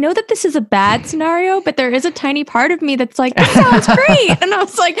 I know that this is a bad scenario, but there is a tiny part of me that's like, this sounds great. And I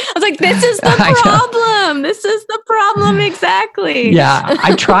was like, this is the problem. This is the problem exactly. Yeah,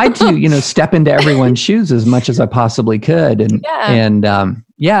 I tried to, you know, step into everyone's shoes as much as I possibly could, and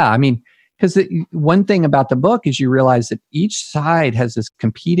I mean, because one thing about the book is you realize that each side has this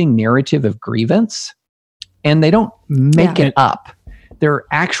competing narrative of grievance, and they don't make it up. There are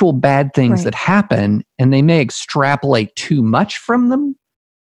actual bad things that happen, and they may extrapolate too much from them,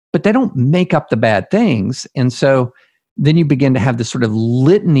 but they don't make up the bad things. And so then you begin to have this sort of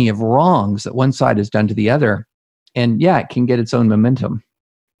litany of wrongs that one side has done to the other. And it can get its own momentum.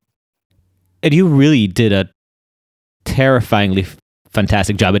 And you really did a terrifyingly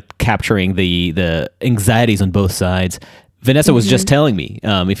fantastic job at capturing the anxieties on both sides. Vanessa was just telling me,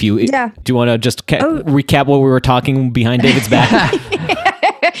 do you want to just recap what we were talking behind David's back?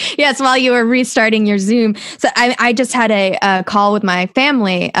 Yes, while you were restarting your Zoom. So I just had a call with my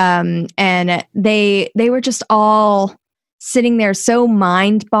family, and they were just all sitting there so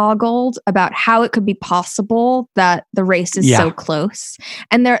mind boggled about how it could be possible that the race is so close.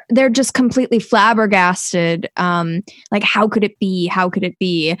 And they're just completely flabbergasted. Like, how could it be? How could it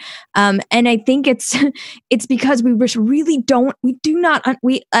be? And I think it's because we do not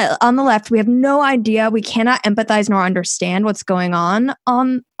on the left, we have no idea. We cannot empathize nor understand what's going on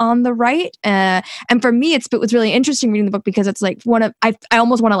the right. And for me, it was really interesting reading the book, because it's like I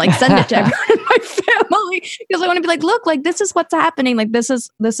almost want to like send it to everyone in my family, because I want to be like, look, like this is what's happening. Like this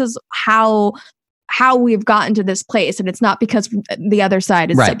is how we've gotten to this place. And it's not because the other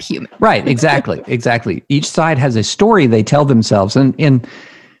side is subhuman. Right. Exactly. Each side has a story they tell themselves. And in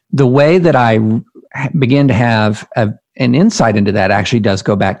the way that I began to have an insight into that actually does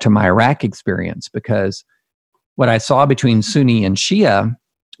go back to my Iraq experience, because what I saw between Sunni and Shia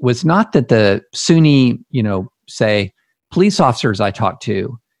was not that the Sunni, say police officers I talked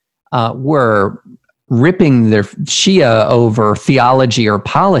to were ripping their Shia over theology or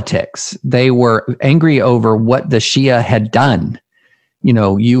politics. They were angry over what the Shia had done.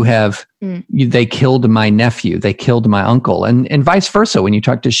 They killed my nephew, they killed my uncle, and vice versa. When you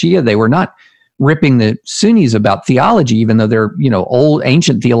talk to Shia, they were not ripping the Sunnis about theology, even though they're, old,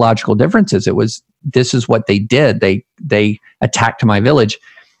 ancient theological differences. It was, this is what they did. They attacked my village.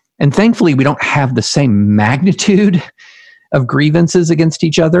 And thankfully, we don't have the same magnitude of grievances against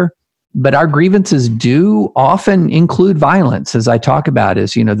each other, but our grievances do often include violence, as I talk about,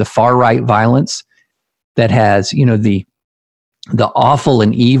 is, the far right violence that has, the awful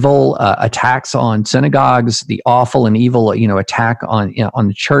and evil attacks on synagogues, the awful and evil, attack on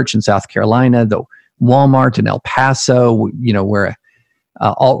the church in South Carolina, the Walmart in El Paso, where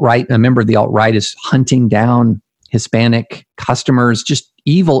a member of the alt-right is hunting down Hispanic customers, just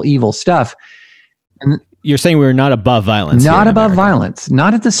evil stuff. And you're saying we're not above violence. Not above violence.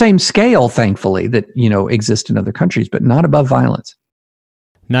 Not at the same scale, thankfully, that, exist in other countries, but not above violence.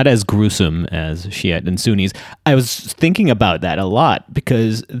 Not as gruesome as Shiite and Sunnis. I was thinking about that a lot,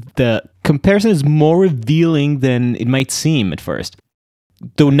 because the comparison is more revealing than it might seem at first.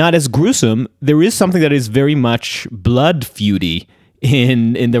 Though not as gruesome, there is something that is very much blood feudy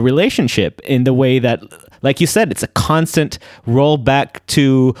in the relationship, in the way that, like you said, it's a constant rollback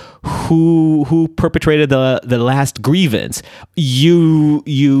to who perpetrated the last grievance. You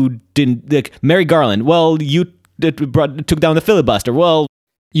didn't, like Mary Garland. Well, you took down the filibuster. Well,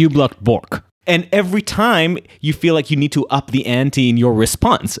 you blocked Bork. And every time you feel like you need to up the ante in your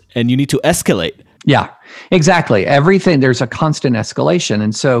response, and you need to escalate. Yeah, exactly. Everything, there's a constant escalation.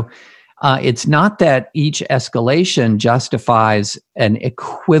 And so it's not that each escalation justifies an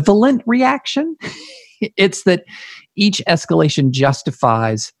equivalent reaction. It's that each escalation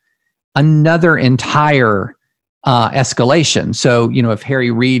justifies another entire escalation. So, if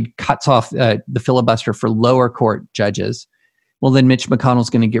Harry Reid cuts off the filibuster for lower court judges, well, then Mitch McConnell's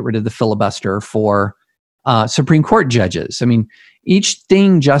going to get rid of the filibuster for Supreme Court judges. I mean, each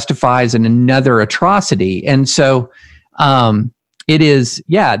thing justifies another atrocity. And so it is,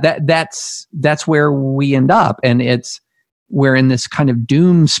 that's where we end up. And we're in this kind of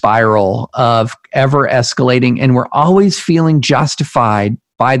doom spiral of ever escalating, and we're always feeling justified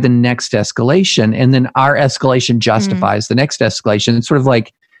by the next escalation. And then our escalation justifies the next escalation. It's sort of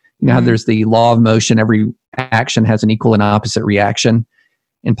like, how there's the law of motion, every action has an equal and opposite reaction.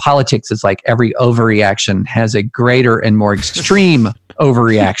 In politics, it's like every overreaction has a greater and more extreme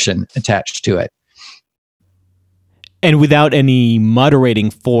overreaction attached to it. And without any moderating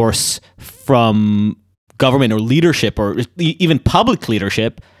force from government or leadership or even public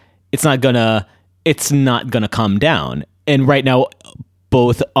leadership, it's not gonna come down. And right now,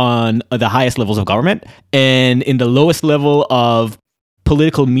 both on the highest levels of government and in the lowest level of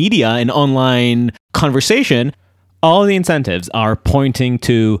political media and online conversation, all the incentives are pointing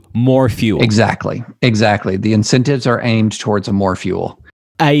to more fuel. Exactly. The incentives are aimed towards more fuel.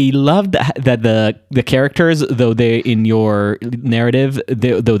 I loved that the characters, though they in your narrative,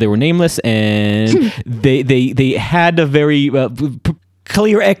 though they were nameless, and they had a very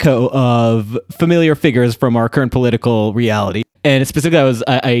clear echo of familiar figures from our current political reality. And specifically, that was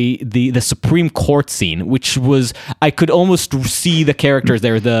the Supreme Court scene, which was, I could almost see the characters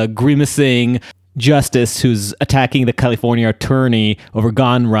there, the grimacing justice who's attacking the California attorney over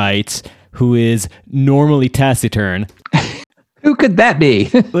gun rights, who is normally taciturn. Who could that be?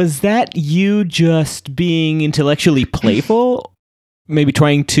 Was that you just being intellectually playful? Maybe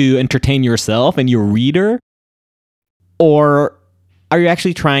trying to entertain yourself and your reader? Or are you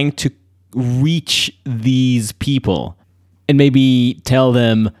actually trying to reach these people and maybe tell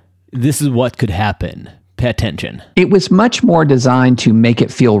them this is what could happen? Pay attention. It was much more designed to make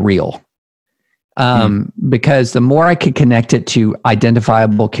it feel real. Because the more I could connect it to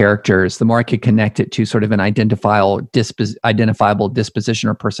identifiable characters, the more I could connect it to sort of an identifiable disposition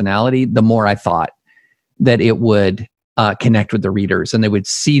or personality, the more I thought that it would connect with the readers and they would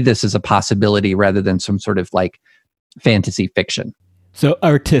see this as a possibility rather than some sort of like fantasy fiction. So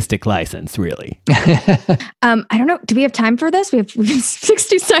artistic license, really. I don't know. Do we have time for this? We have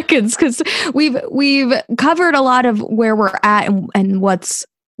 60 seconds because we've covered a lot of where we're at and what's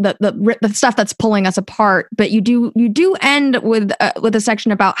the stuff that's pulling us apart, but you do end with a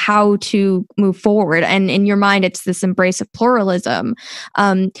section about how to move forward, and in your mind, it's this embrace of pluralism.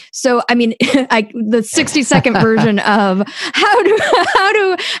 So, I mean, the 60-second version of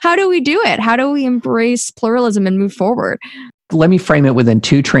how do we do it? How do we embrace pluralism and move forward? Let me frame it within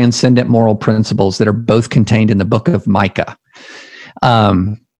two transcendent moral principles that are both contained in the book of Micah.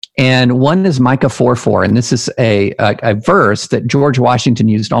 And one is Micah 4:4, and this is a verse that George Washington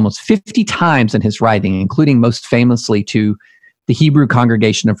used almost 50 times in his writing, including most famously to the Hebrew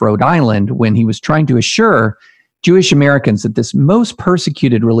congregation of Rhode Island when he was trying to assure Jewish Americans that this most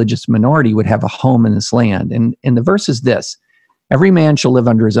persecuted religious minority would have a home in this land. And the verse is this: "Every man shall live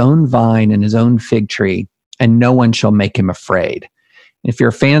under his own vine and his own fig tree, and no one shall make him afraid." And if you're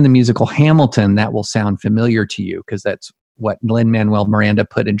a fan of the musical Hamilton, that will sound familiar to you because that's what Lin-Manuel Miranda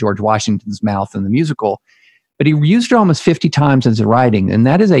put in George Washington's mouth in the musical. But he used it almost 50 times in his writing. And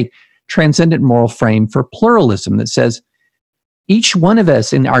that is a transcendent moral frame for pluralism that says each one of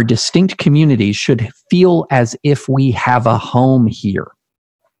us in our distinct communities should feel as if we have a home here,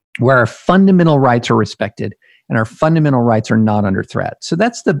 where our fundamental rights are respected and our fundamental rights are not under threat. So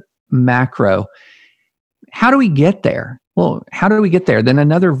that's the macro. How do we get there? Well, how do we get there? Then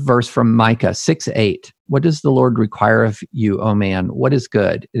another verse from Micah 6:8. "What does the Lord require of you, O man? What is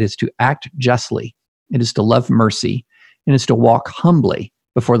good? It is to act justly. It is to love mercy. And it is to walk humbly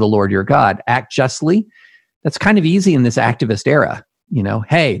before the Lord your God." Act justly. That's kind of easy in this activist era. You know,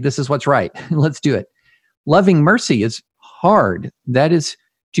 hey, this is what's right. Let's do it. Loving mercy is hard. That is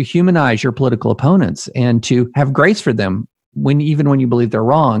to humanize your political opponents and to have grace for them even when you believe they're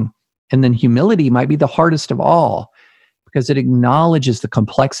wrong. And then humility might be the hardest of all, because it acknowledges the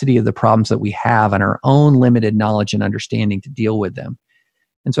complexity of the problems that we have and our own limited knowledge and understanding to deal with them.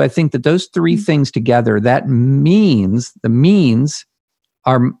 And so I think that those three things together, the means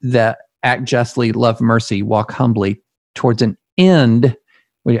are the act justly, love mercy, walk humbly, towards an end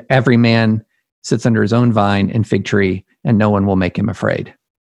where every man sits under his own vine and fig tree and no one will make him afraid.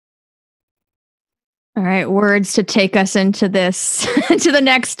 All right, words to take us into this, to the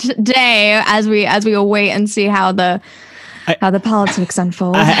next day as we await and see how the politics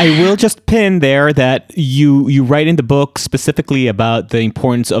unfold. I will just pin there that you write in the book specifically about the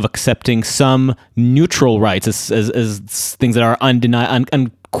importance of accepting some neutral rights as things that are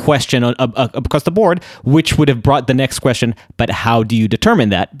unquestioned across the board, which would have brought the next question, but how do you determine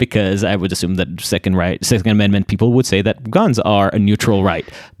that? Because I would assume that Second Amendment people would say that guns are a neutral right.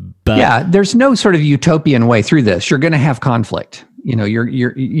 But yeah, there's no sort of utopian way through this. You're going to have conflict. You know,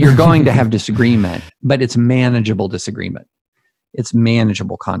 you're going to have disagreement, but it's manageable disagreement. It's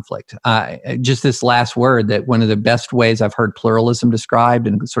manageable conflict. Just this last word, that one of the best ways I've heard pluralism described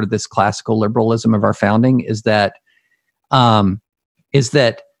and sort of this classical liberalism of our founding is that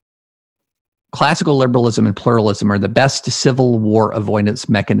classical liberalism and pluralism are the best Civil War avoidance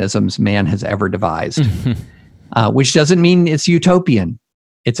mechanisms man has ever devised, which doesn't mean it's utopian.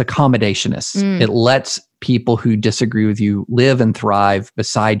 It's accommodationist. It lets people who disagree with you live and thrive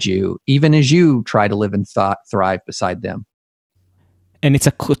beside you, even as you try to live and thrive beside them. And it's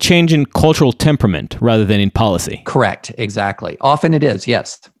a change in cultural temperament rather than in policy. Correct. Exactly. Often it is.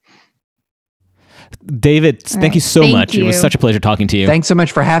 Yes. David, thank you so much. It was such a pleasure talking to you. Thanks so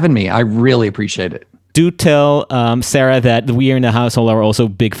much for having me. I really appreciate it. Do tell Sarah that we here in the household are also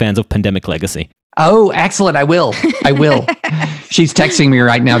big fans of Pandemic Legacy. Oh, excellent. I will. She's texting me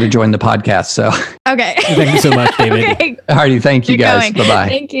right now to join the podcast. So okay. Thank you so much, David. Okay. All righty. Thank you, guys. Bye-bye.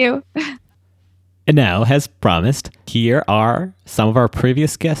 Thank you. And now, as promised, here are some of our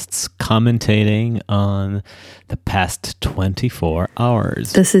previous guests commentating on the past 24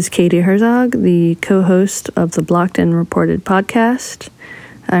 hours. This is Katie Herzog, the co-host of the Blocked and Reported podcast.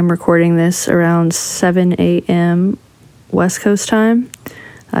 I'm recording this around 7 a.m. West Coast time.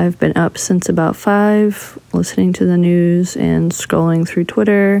 I've been up since about 5, listening to the news and scrolling through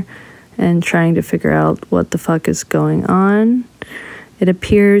Twitter and trying to figure out what the fuck is going on. It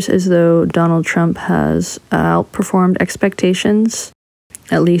appears as though Donald Trump has outperformed expectations,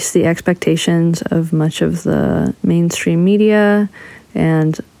 at least the expectations of much of the mainstream media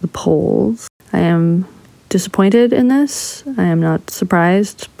and the polls. I am disappointed in this. I am not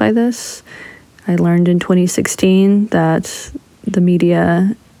surprised by this. I learned in 2016 that the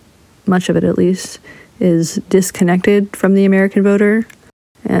media, much of it at least, is disconnected from the American voter,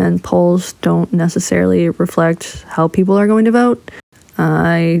 and polls don't necessarily reflect how people are going to vote.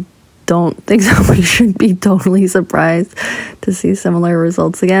 I don't think that we should be totally surprised to see similar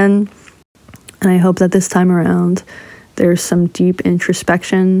results again. And I hope that this time around there's some deep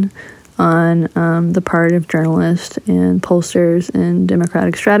introspection on the part of journalists and pollsters and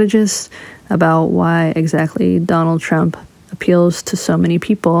Democratic strategists about why exactly Donald Trump appeals to so many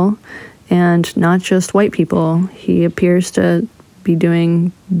people, and not just white people. He appears to be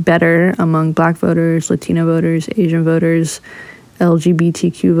doing better among Black voters, Latino voters, Asian voters,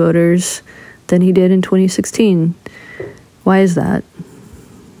 LGBTQ voters than he did in 2016. Why is that?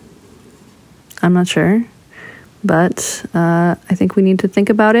 I'm not sure, but I think we need to think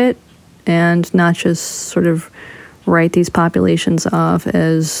about it and not just sort of write these populations off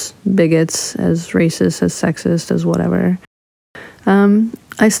as bigots, as racist, as sexist, as whatever.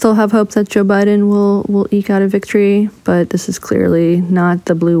 I still have hope that Joe Biden will eke out a victory, but this is clearly not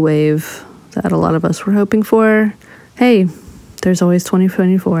the blue wave that a lot of us were hoping for. Hey, there's always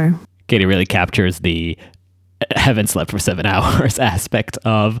 2024. Katie really captures the haven't slept for 7 hours aspect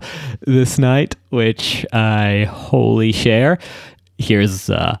of this night, which I wholly share. Here's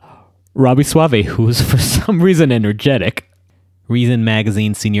Robbie Suave, who's for some reason energetic. Reason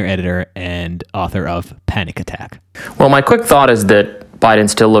Magazine senior editor and author of Panic Attack. Well, my quick thought is that Biden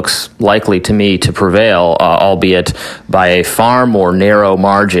still looks likely to me to prevail, albeit by a far more narrow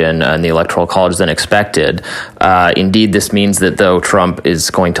margin in the Electoral College than expected. Indeed, this means that though Trump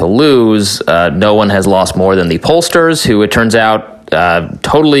is going to lose, no one has lost more than the pollsters, who it turns out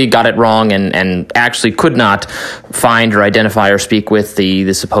totally got it wrong and actually could not find or identify or speak with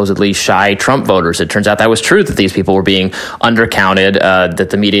the supposedly shy Trump voters. It turns out that was true, that these people were being undercounted, that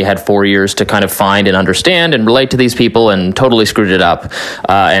the media had 4 years to kind of find and understand and relate to these people and totally screwed it up.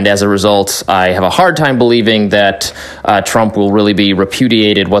 And as a result, I have a hard time believing that Trump will really be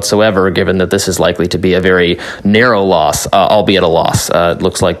repudiated whatsoever, given that this is likely to be a very narrow loss, albeit a loss. It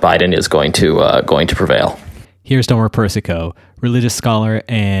looks like Biden is going to prevail. Here's Tomer Persico, religious scholar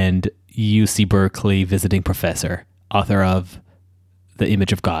and UC Berkeley visiting professor, author of The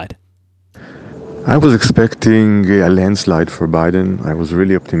Image of God. I was expecting a landslide for Biden. I was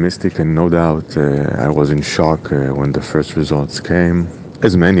really optimistic, and no doubt I was in shock when the first results came,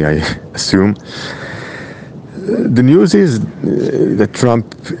 as many, I assume. The news is that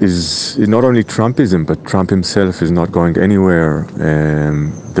Trump is not only Trumpism, but Trump himself is not going anywhere.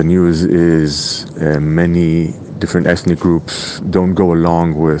 The news is many different ethnic groups don't go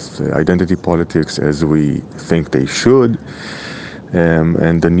along with identity politics as we think they should.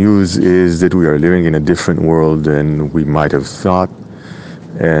 And the news is that we are living in a different world than we might have thought.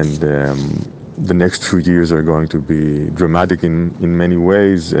 And the next 2 years are going to be dramatic in many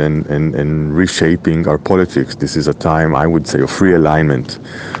ways and reshaping our politics. This is a time, I would say, of realignment,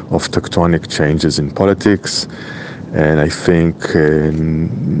 of tectonic changes in politics. And I think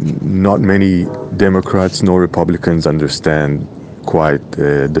not many Democrats nor Republicans understand quite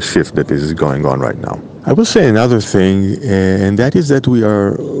the shift that is going on right now. I will say another thing, and that is that we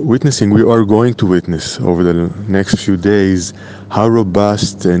are going to witness over the next few days how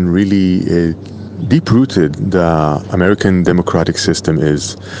robust and really deep-rooted the American democratic system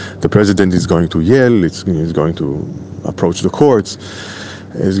is. The president is going to yell, he's going to approach the courts,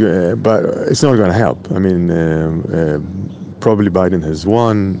 but it's not going to help. I mean, probably Biden has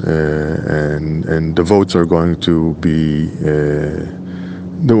won, and the votes are going to be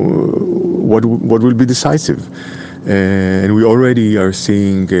what will be decisive. And we already are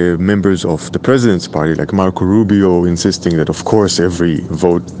seeing members of the president's party, like Marco Rubio, insisting that, of course, every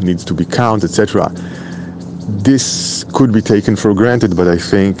vote needs to be counted, etc. This could be taken for granted, but I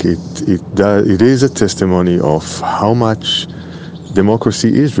think it is a testimony of how much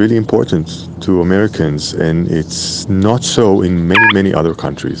democracy is really important to Americans, and it's not so in many other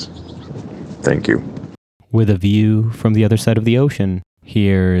countries. Thank you. With a view from the other side of the ocean,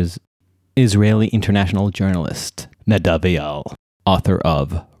 here's Israeli international journalist Nadav Eyal, author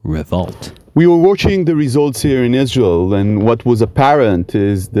of Revolt. We were watching the results here in Israel, and what was apparent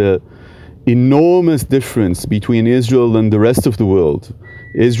is the enormous difference between Israel and the rest of the world.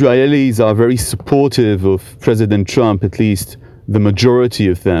 Israelis are very supportive of President Trump, at least the majority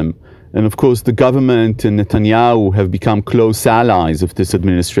of them. And of course, the government and Netanyahu have become close allies of this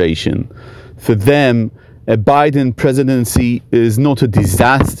administration. For them, a Biden presidency is not a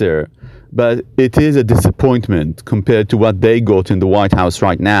disaster, but it is a disappointment compared to what they got in the White House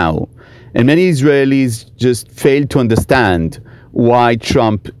right now. And many Israelis just fail to understand why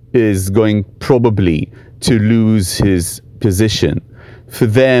Trump is going probably to lose his position. For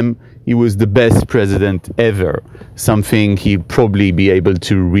them, he was the best president ever, something he'd probably be able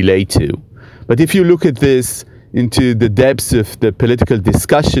to relate to. But if you look at this into the depths of the political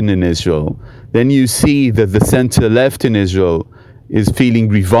discussion in Israel, then you see that the center left in Israel is feeling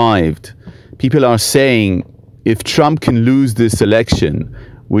revived. People are saying, if Trump can lose this election,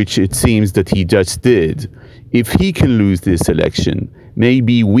 which it seems that he just did, if he can lose this election,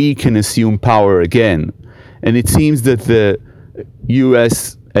 maybe we can assume power again. And it seems that the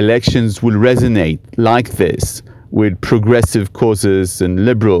US elections will resonate like this with progressive causes and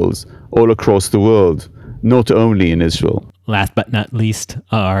liberals all across the world, not only in Israel. Last but not least,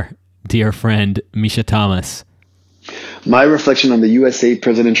 our dear friend Misha Thomas. My reflection on the USA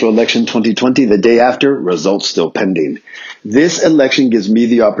presidential election 2020, the day after, results still pending. This election gives me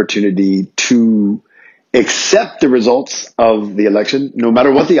the opportunity to accept the results of the election, no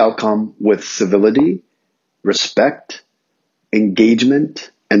matter what the outcome, with civility, respect, engagement,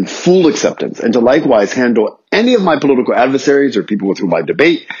 and full acceptance, and to likewise handle any of my political adversaries or people with whom I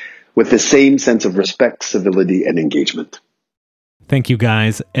debate with the same sense of respect, civility, and engagement. Thank you,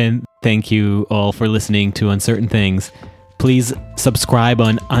 guys, and thank you all for listening to Uncertain Things. Please subscribe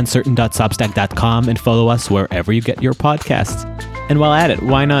on uncertain.substack.com and follow us wherever you get your podcasts. And while at it,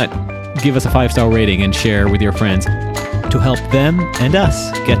 why not give us a 5-star rating and share with your friends to help them and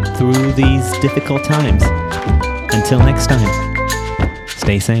us get through these difficult times. Until next time,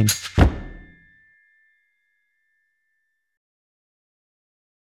 stay sane.